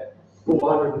that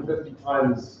 450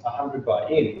 times 100 by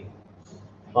n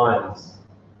times.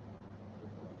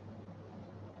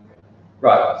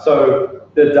 Right, so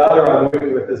the data I'm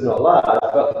working with is not large,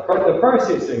 but the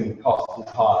processing cost is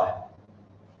high.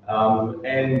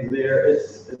 And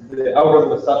the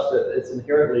algorithm is such that it's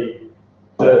inherently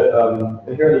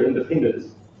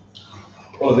independent.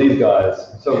 All of these guys.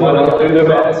 So why not do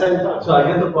them at the same time? So I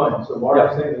get the point. So what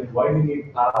I'm saying is, why do you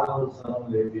need parallel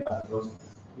CellML API? Because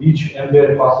each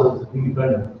MPI process is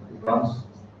independent. It runs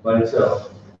by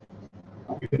itself.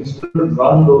 You can still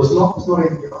run those. It's not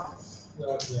API.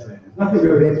 Nothing to do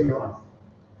with API.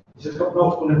 It's just got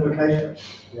multiple implications.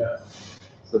 Yeah.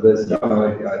 So there's no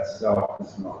API itself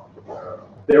is not.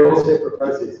 They're all separate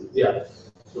processes. Yeah.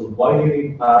 So why do you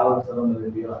need parallel CellML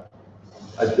API?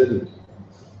 I didn't.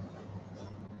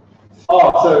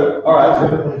 Oh, so, all right.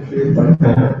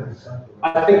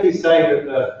 I think he's saying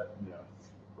that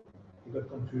You got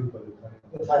confused by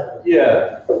the title.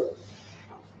 yeah.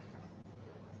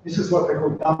 This is what they call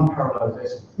dumb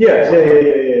parallelization. Yeah.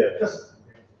 Just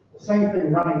the same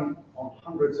thing running on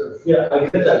hundreds of. Yeah, I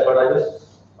get that, but I just.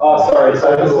 Oh, sorry.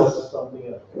 So this this was is something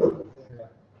else.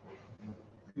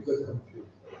 You got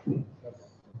confused.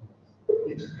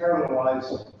 It's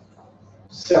parallelized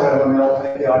CellML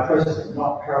API processing,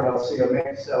 not parallel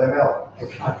CellML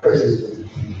API processing.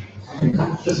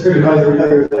 Just who knows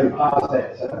everything past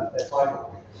that, so that's fine.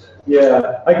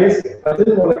 yeah. I guess I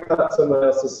didn't want to cut someone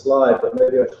else's slide, but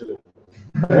maybe I should have.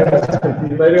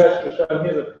 Maybe I should have shown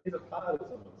here's a part of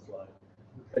someone's slide.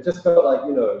 It just felt like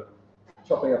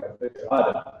chopping up a picture. I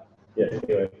don't know. Yeah.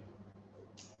 Anyway.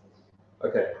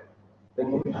 Okay. Thank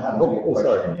you. Oh,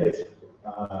 sorry. Yes.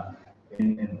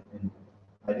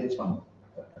 I did some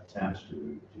attempts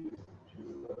to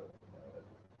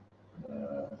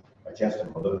adjust the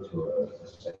model to a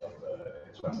set of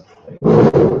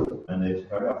experimental, and it's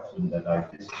very often that I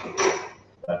discover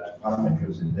that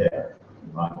parameters in there,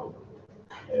 in my model,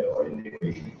 or in the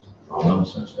equations, are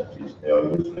nonsense. That is, they are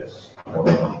useless, or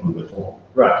they don't move at all.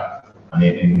 Right. And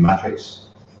in matrix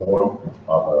form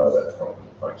of,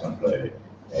 for example,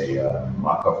 a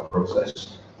Markov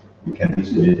process, you can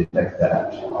easily detect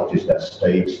that. Artists that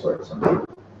states, for example,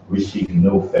 receive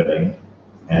no filling,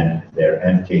 and their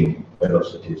emptying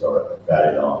velocities are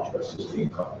very large versus the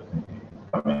incoming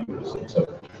velocity. So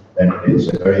then it's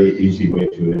a very easy way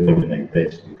to eliminate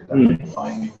this, because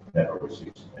identifying never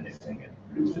receives anything and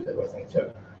loses everything.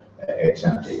 So it's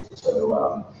empty.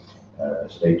 So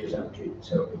state is empty.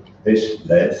 So this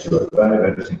led to a very,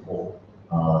 very simple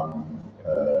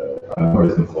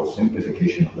algorithm for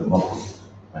simplification of the model.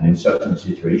 And in certain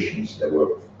situations, there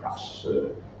were perhaps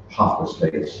half the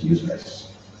states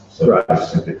useless. So I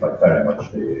simplified very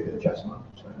much the adjustment.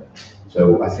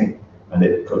 So I think, and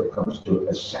it comes to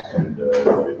a second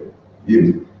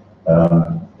view,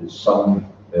 some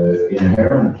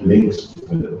inherent links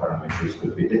between the parameters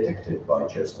could be detected by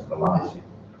just analyzing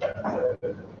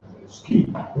the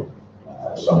scheme.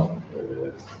 Some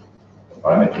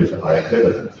parameters are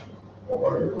equivalent,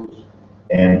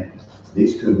 and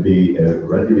these could be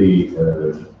readily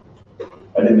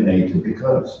eliminated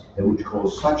because it would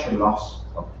cause such a loss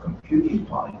of computing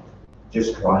time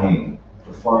just trying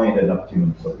to find an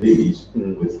optimum for these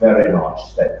with very large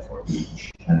step for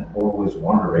each and always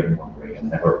wandering and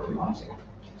never optimizing.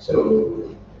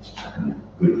 So it's a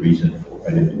good reason for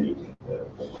eliminating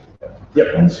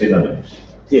the and synonyms.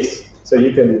 Yes, so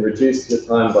you can reduce your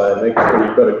time by making sure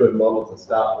you've got a good model to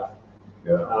start with.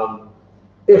 Yeah.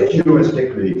 If you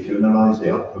analyze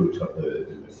the output of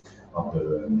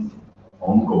the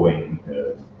ongoing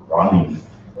running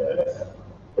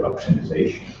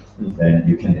optimization, then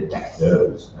you can detect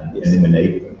those and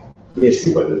eliminate them. Yes.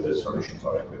 See whether the solutions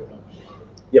are equivalent.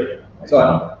 Yep. So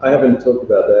I haven't talked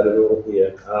about that at all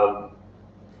here.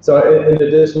 So in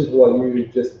addition to what you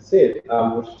just said, which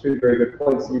are two very good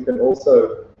points, you can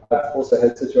I've also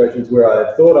had situations where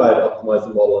I thought I had optimized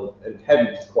the model and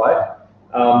hadn't quite.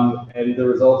 And the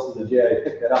results of the GA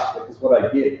pick that up, because what I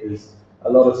get is a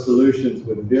lot of solutions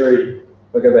with if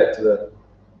I go back to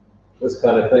this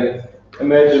kind of thing,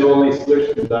 imagine all these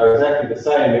solutions are exactly the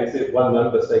same, except one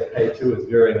number, say K2, is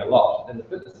varying a lot, and the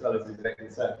fitness value is exactly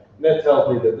the same. And that tells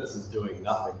me that this is doing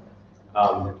nothing.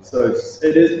 So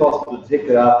it is possible to detect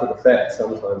it after the fact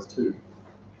sometimes too.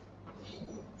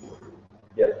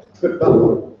 Yeah, good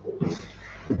fun,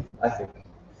 I think.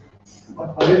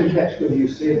 I didn't catch when you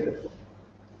said that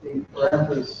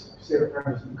the set of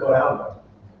parameters you got out of it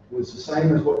was the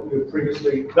same as what you had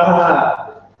previously.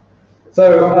 So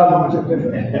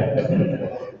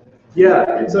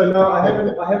yeah, so no, I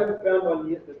haven't found one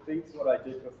yet that beats what I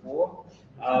did before.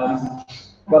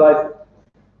 But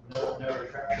No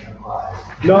retraction applied.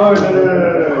 no.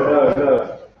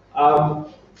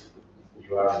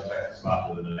 You are in fact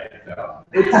smarter than an AFL.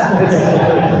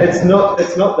 It's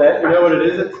not that. You know what it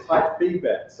is? It's type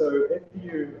feedback. So if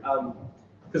you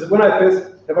because when I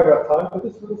first have I got time for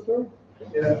this little story?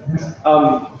 Yeah.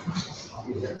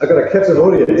 I got a captive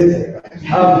audience.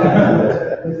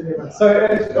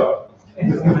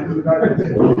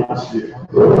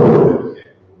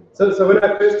 So when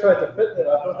I first tried to fit that,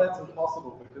 I thought that's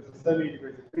impossible because there's so many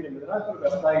degrees of freedom. And then I thought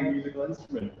about playing a musical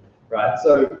instrument, right?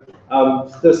 So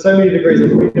there's so many degrees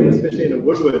of freedom, especially in a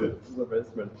woodwind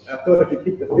instrument. I thought if you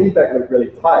keep the feedback loop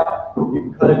really tight, you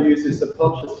can kind of use your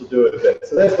subconscious to do it a bit.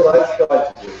 So that's what I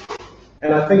tried to do.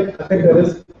 And I think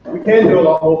that we can do a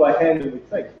lot more by hand than we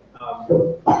think.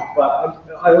 But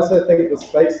I also think the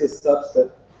space is such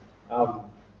that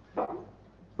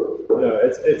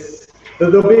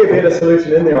there'll be a better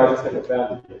solution in there. I just haven't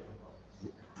found it